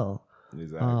as well.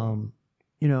 Exactly.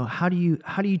 You know, how do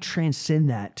you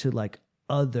transcend that to like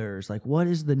others? Like, what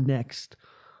is the next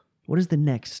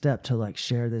step to like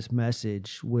share this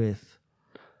message with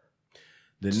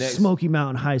the next Smoky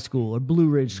Mountain High School or Blue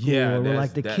Ridge School, or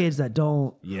like the kids that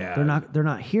don't, they're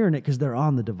not hearing it because they're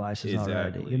on the devices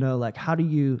already. You know, like how do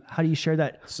you share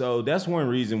that? So that's one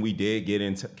reason we did get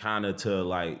into kind of to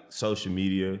like social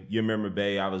media. You remember,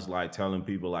 Bay, I was like telling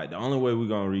people like the only way we're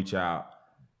gonna reach out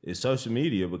is social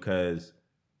media, because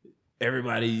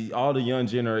everybody, all the young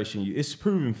generation, it's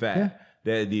proven fact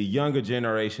that the younger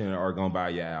generation are gonna buy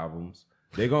your albums.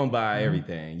 They're gonna buy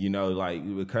everything, you know, like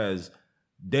because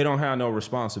they don't have no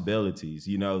responsibilities,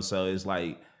 you know. So it's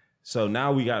like, so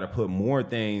now we got to put more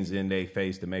things in their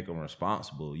face to make them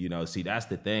responsible, you know. See, that's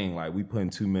the thing. Like we putting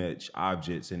too much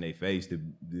objects in their face to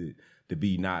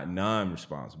be not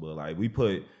non-responsible. Like we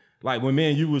put, like when me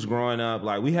and you was growing up,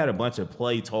 like we had a bunch of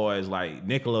play toys. Like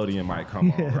Nickelodeon might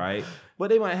come on, right?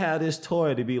 But they might have this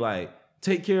toy to be like,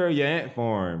 take care of your ant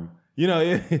farm. You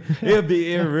know,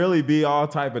 it'll really be all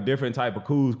type of different type of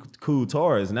cool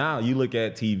toys. Now you look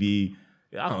at TV.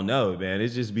 I don't know, man.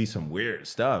 It's just be some weird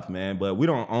stuff, man. But we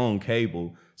don't own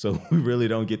cable, so we really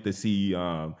don't get to see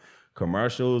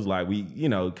commercials. Like we, you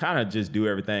know, kind of just do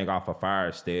everything off of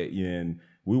Fire Stick, and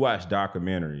we watch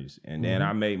documentaries. And then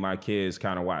I make my kids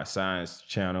kind of watch science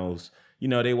channels. You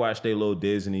know, they watch their little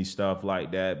Disney stuff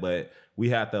like that. But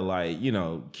we have to like, you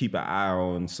know, keep an eye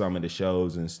on some of the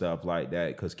shows and stuff like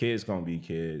that, because kids gonna be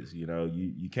kids. You know,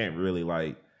 you can't really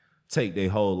like take their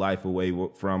whole life away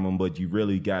from them, but you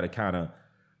really got to kind of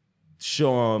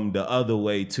show them the other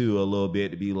way too a little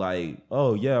bit, to be like,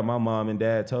 oh yeah, my mom and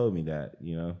dad told me that,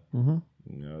 you know. You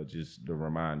know, just to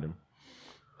remind them.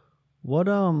 What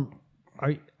are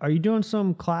you doing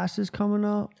some classes coming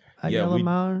up at Yellow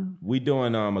Mountain? We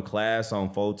doing a class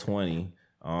on 420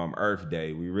 Earth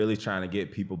Day. We really trying to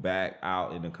get people back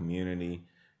out in the community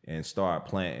and start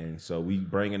planting. So we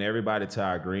bringing everybody to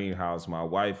our greenhouse. My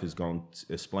wife is going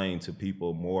to explain to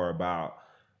people more about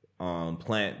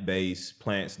plant-based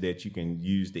plants that you can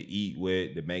use to eat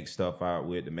with, to make stuff out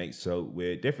with, to make soap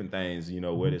with, different things, you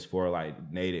know, what it's for, like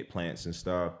native plants and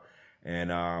stuff.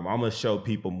 And I'm going to show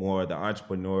people more, the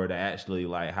entrepreneur, to actually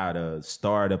like how to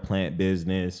start a plant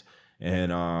business.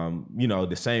 And, you know,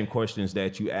 the same questions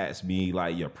that you asked me,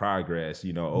 like your progress,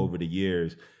 you know, over the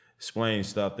years, explain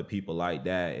stuff to people like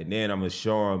that. And then I'm going to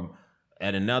show them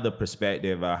at another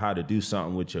perspective how to do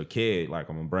something with your kid. Like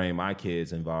I'm gonna bring my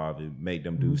kids involved and make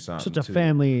them do something. Such a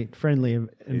family-friendly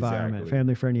environment,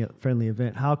 family-friendly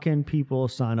event. How can people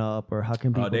sign up, or how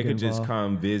can people they get can involved? Just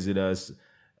come visit us,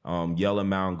 Yellow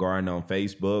Mountain Garden on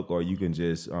Facebook, or you can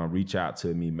just reach out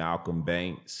to me, Malcolm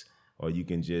Banks, or you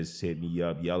can just hit me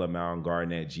up,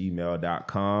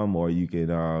 yellowmountaingarden@gmail.com, or you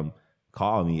can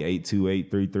call me,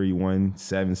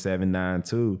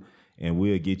 828-331-7792. And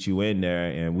we'll get you in there,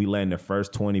 and we letting the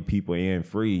first 20 people in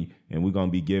free, and we're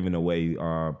gonna be giving away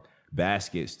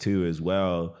baskets too as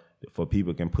well, for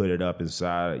people can put it up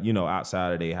inside, you know,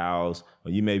 outside of their house, or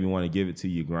you maybe want to give it to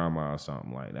your grandma or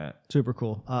something like that. Super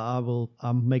cool.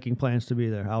 I'm making plans to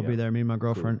be there. I'll be there. Me and my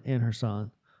girlfriend and her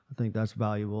son. I think that's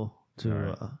valuable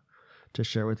to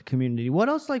share with the community. What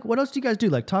else do you guys do?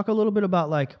 Like, talk a little bit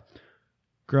about like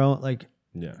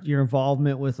your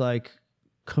involvement with like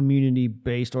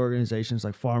community-based organizations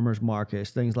like farmers markets,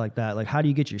 things like that. Like, how do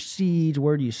you get your seeds?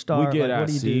 Where do you start? We get our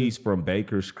seeds from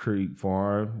Baker's Creek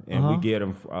Farm, and we get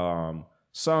them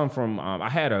some from. I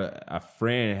had a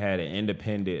friend had an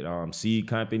independent seed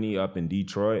company up in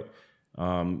Detroit.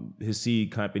 His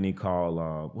seed company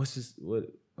called what's his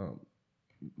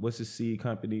seed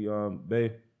company?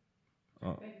 Babe?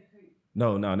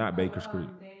 No, not Baker's Creek.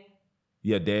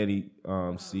 Danny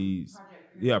Seeds.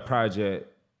 Project.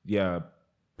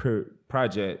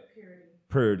 Project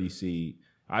Purity Seed.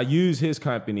 I use his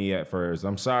company at first.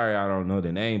 I'm sorry I don't know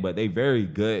the name, but they very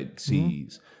good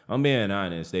seeds. I'm being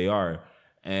honest, they are.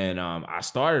 And I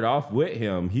started off with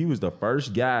him. He was the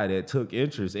first guy that took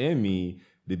interest in me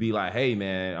to be like, hey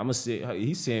man,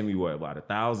 he sent me about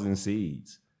 1,000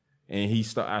 seeds. And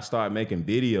I started making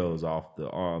videos off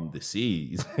the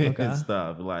seeds and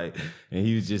stuff, like, and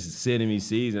he was just sending me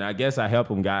seeds, and I guess I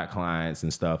helped him got clients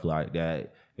and stuff like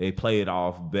that they play it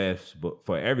off best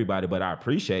for everybody. But I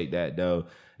appreciate that though.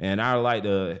 And I like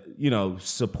to,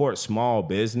 support small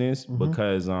business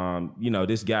because,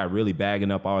 this guy really bagging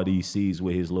up all these seeds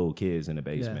with his little kids in the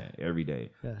basement every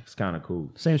day. Yeah. It's kind of cool.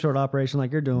 Same sort of operation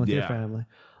like you're doing with your family.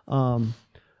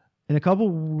 In a couple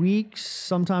weeks,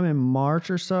 sometime in March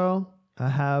or so, I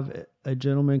have a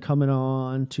gentleman coming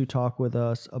on to talk with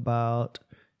us about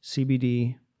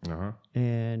CBD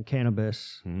and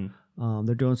cannabis. Mm-hmm.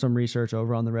 They're doing some research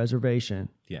over on the reservation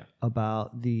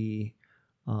about the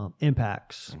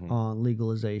impacts on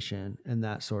legalization and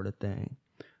that sort of thing.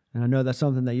 And I know that's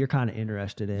something that you're kind of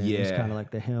interested in. Yeah. It's kind of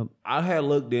like the hemp. I had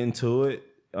looked into it.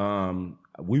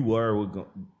 We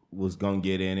was going to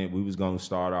get in it. We was going to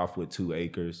start off with 2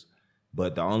 acres.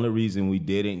 But the only reason we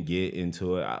didn't get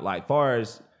into it,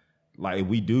 if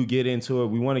we do get into it,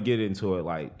 we want to get into it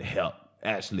like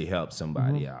actually help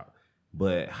somebody out.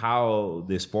 But how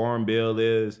this farm bill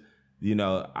is,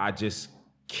 I just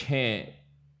can't,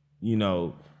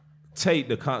 take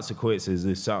the consequences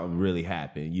if something really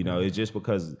happened. It's just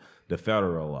because the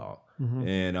federal law.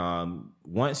 And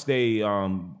once they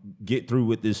get through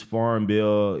with this farm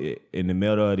bill in the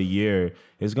middle of the year,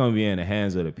 it's going to be in the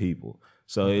hands of the people.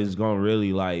 So it's going to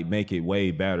really make it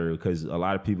way better because a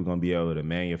lot of people are going to be able to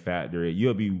manufacture it.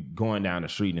 You'll be going down the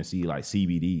street and see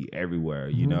CBD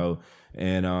everywhere,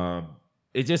 and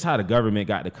it's just how the government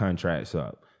got the contracts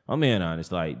up. I'm being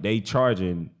honest, they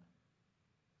charging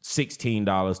 $16,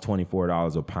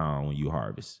 $24 a pound when you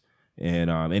harvest. And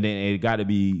then it got to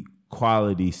be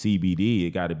quality CBD.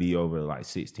 It got to be over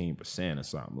 16% or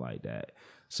something like that.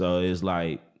 So it's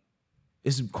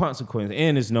it's consequence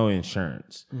and it's no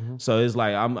insurance. So it's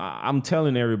I'm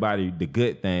telling everybody the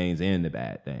good things and the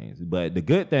bad things. But the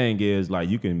good thing is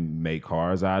you can make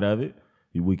cars out of it.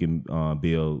 We can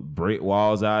build brick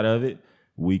walls out of it.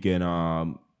 We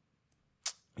can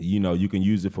you can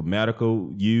use it for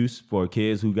medical use for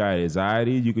kids who got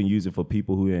anxiety. You can use it for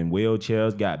people who are in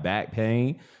wheelchairs, got back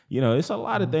pain. It's a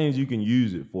lot of things you can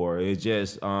use it for. It's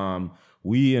just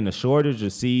we in a shortage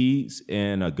of seeds,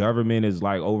 and the government is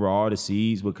over all the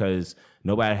seeds because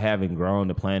nobody haven't grown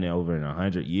the plant over in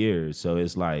 100 years. So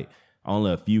it's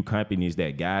only a few companies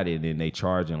that got it, and they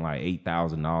charging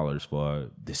 $8,000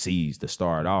 for the seeds to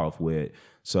start off with.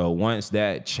 So once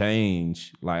that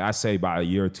change, I say by the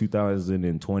year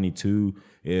 2022,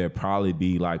 it'll probably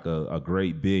be a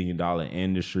great $1 billion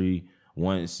industry.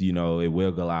 Once, it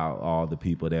will go out all the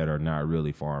people that are not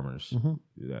really farmers.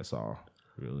 That's all,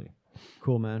 really.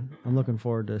 Cool, man. I'm looking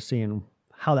forward to seeing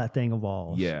how that thing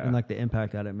evolves and the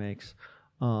impact that it makes.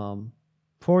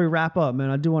 Before we wrap up,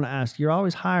 man, I do want to ask, you're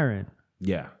always hiring.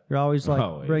 Yeah. You're always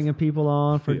bringing people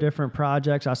on for different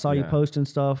projects. I saw you posting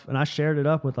stuff, and I shared it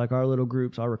up with our little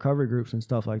groups, our recovery groups and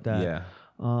stuff like that. Yeah.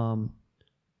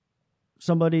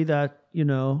 Somebody that,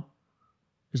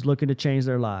 is looking to change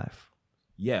their life.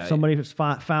 Yeah. Somebody who's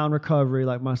found recovery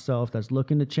like myself that's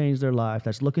looking to change their life,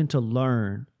 that's looking to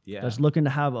learn, that's looking to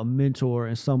have a mentor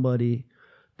and somebody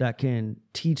that can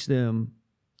teach them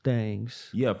things.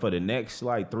 Yeah, for the next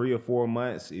 3 or 4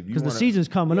 months, if you because the season's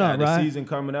coming up, right? The season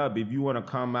coming up. If you want to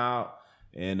come out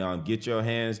and get your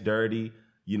hands dirty,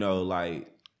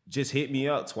 just hit me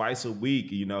up twice a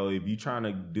week. If you're trying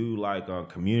to do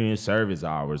community service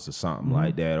hours or something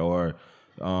like that, or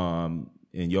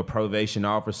and your probation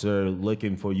officer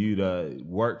looking for you to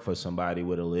work for somebody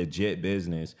with a legit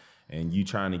business, and you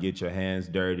trying to get your hands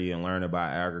dirty and learn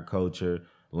about agriculture.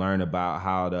 Learn about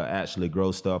how to actually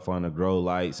grow stuff on the grow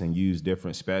lights and use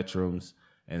different spectrums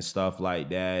and stuff like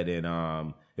that.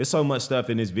 And there's so much stuff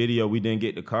in this video we didn't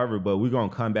get to cover, but we're going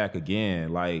to come back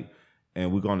again,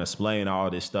 and we're going to explain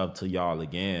all this stuff to y'all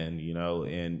again,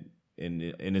 and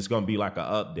it's going to be like an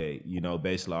update,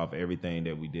 based off everything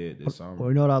that we did this summer. Well,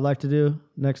 you know what I'd like to do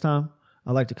next time?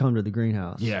 I'd like to come to the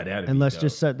greenhouse. Yeah, that'd and be let's dope.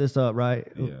 Just set this up right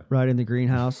in the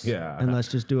greenhouse. Yeah. And let's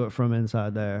just do it from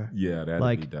inside there. Yeah,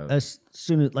 that'd be dope. As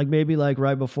soon as maybe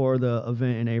right before the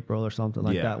event in April or something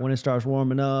like that. When it starts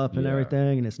warming up and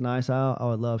everything and it's nice out, I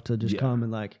would love to just come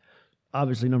and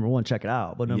obviously number one, check it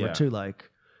out. But number two,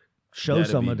 show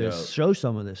That'd some be of this, dope. show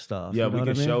some of this stuff. Yeah, you know we can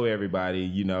what I mean? show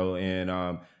everybody,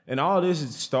 and all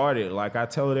this started, I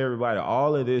told everybody,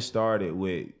 all of this started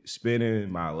with spending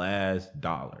my last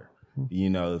dollar.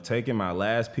 Taking my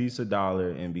last piece of dollar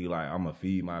and be I'm gonna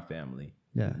feed my family.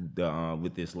 Yeah.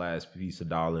 With this last piece of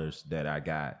dollars that I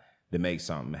got to make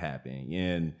something happen.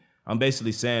 And I'm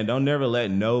basically saying, don't never let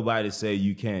nobody say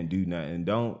you can't do nothing.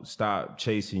 Don't stop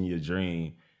chasing your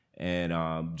dream,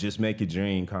 and just make your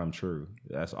dream come true.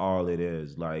 That's all it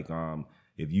is.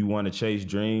 If you want to chase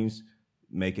dreams,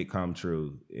 make it come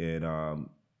true. And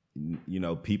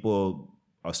people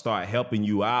start helping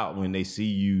you out when they see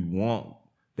you want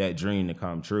that dream to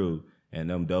come true. And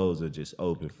them doors are just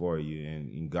open for you,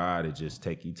 and God will just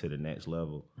take you to the next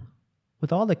level.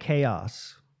 With all the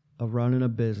chaos of running a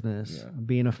business,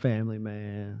 being a family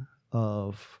man,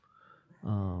 of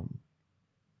running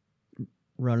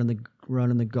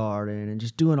the garden, and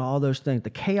just doing all those things, the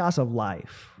chaos of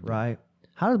life, right?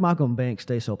 How does Malcolm Banks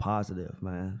stay so positive,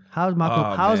 man? How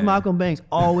is Malcolm Banks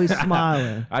always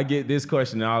smiling? I get this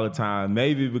question all the time.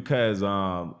 Maybe because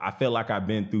I feel like I've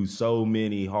been through so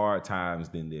many hard times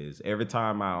than this. Every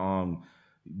time I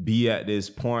be at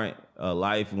this point of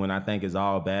life when I think it's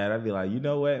all bad, I be like, you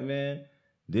know what, man?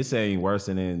 This ain't worse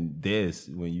than this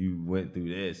when you went through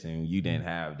this and you didn't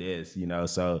have this, you know?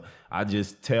 So I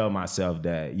just tell myself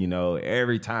that, you know,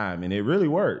 every time. And it really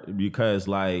worked because,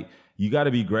 like, you got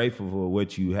to be grateful for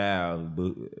what you have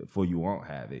before you won't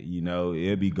have it. You know,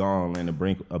 it'll be gone in a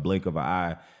blink of an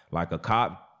eye. Like a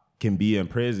cop can be in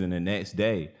prison the next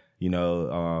day. You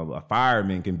know, a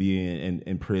fireman can be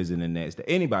in prison the next day.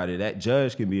 Anybody, that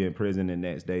judge can be in prison the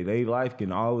next day. Their life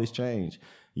can always change.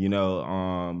 You know,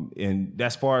 and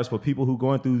that's far as for people who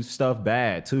going through stuff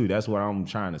bad too. That's what I'm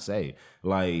trying to say.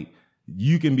 Like,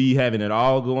 you can be having it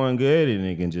all going good and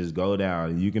it can just go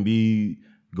down. You can be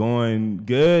going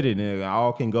good and it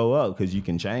all can go up because you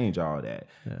can change all that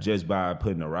just by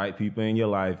putting the right people in your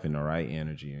life and the right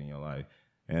energy in your life.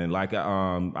 And like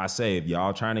I say, if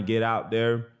y'all trying to get out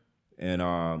there and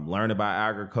learn about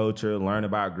agriculture, learn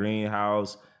about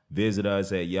greenhouse, visit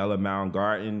us at Yellow Mountain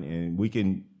Garden, and we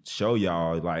can show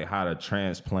y'all like how to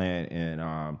transplant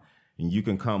and you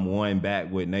can come one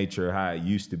back with nature how it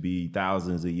used to be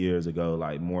thousands of years ago.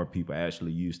 Like more people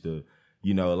actually used to.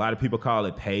 You know, a lot of people call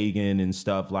it pagan and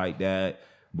stuff like that,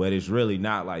 but it's really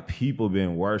not. Like, people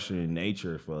been worshiping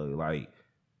nature for like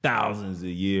thousands of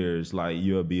years. Like,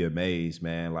 you'll be amazed,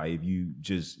 man. Like, if you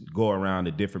just go around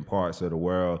the different parts of the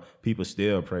world, people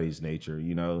still praise nature,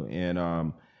 you know? And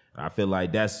I feel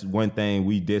like that's one thing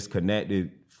we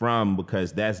disconnected from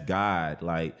because that's God.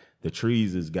 Like, the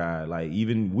trees is God. Like,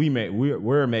 even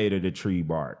we're made of the tree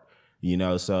bark, you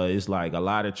know? So it's like a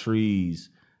lot of trees.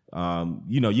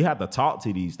 You know, you have to talk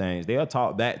to these things. They'll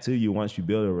talk back to you once you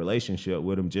build a relationship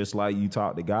with them, just like you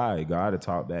talk to God. God will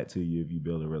talk back to you if you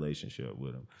build a relationship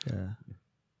with him. Yeah.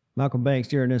 Malcolm Banks,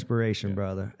 you're an inspiration,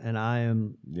 brother. And I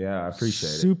am I appreciate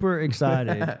super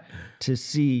excited to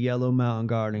see Yellow Mountain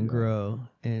Garden grow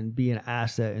and be an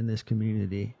asset in this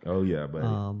community. Oh, yeah, buddy.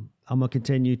 I'm going to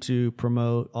continue to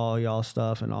promote all y'all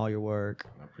stuff and all your work.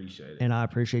 Appreciate it. And I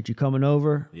appreciate you coming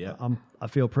over. Yeah. I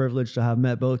feel privileged to have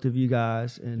met both of you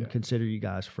guys and consider you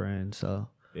guys friends. So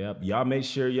yep. Y'all make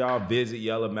sure y'all visit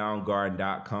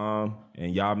yellowmountaingarden.com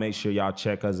and y'all make sure y'all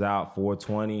check us out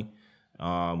 420.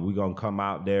 We're gonna come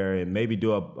out there and maybe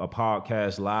do a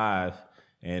podcast live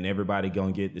and everybody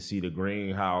gonna get to see the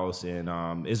greenhouse.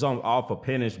 And it's off of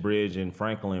Pennish Bridge and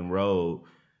Franklin Road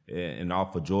and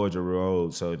off of Georgia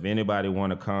Road. So if anybody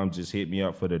want to come, just hit me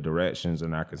up for the directions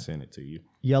and I can send it to you.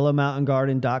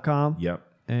 Yellowmountaingarden.com. Yep.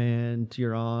 And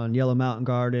you're on Yellow Mountain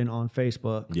Garden on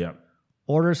Facebook. Yep.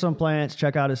 Order some plants,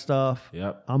 check out his stuff.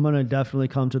 Yep. I'm going to definitely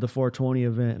come to the 420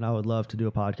 event, and I would love to do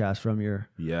a podcast from your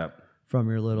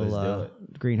little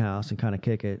greenhouse and kind of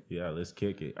kick it. Yeah, let's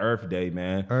kick it. Earth Day,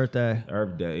 man. Earth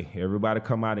Day. Everybody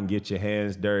come out and get your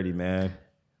hands dirty, man.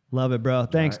 Love it, bro.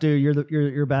 Thanks, dude.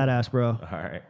 You're badass, bro. All right.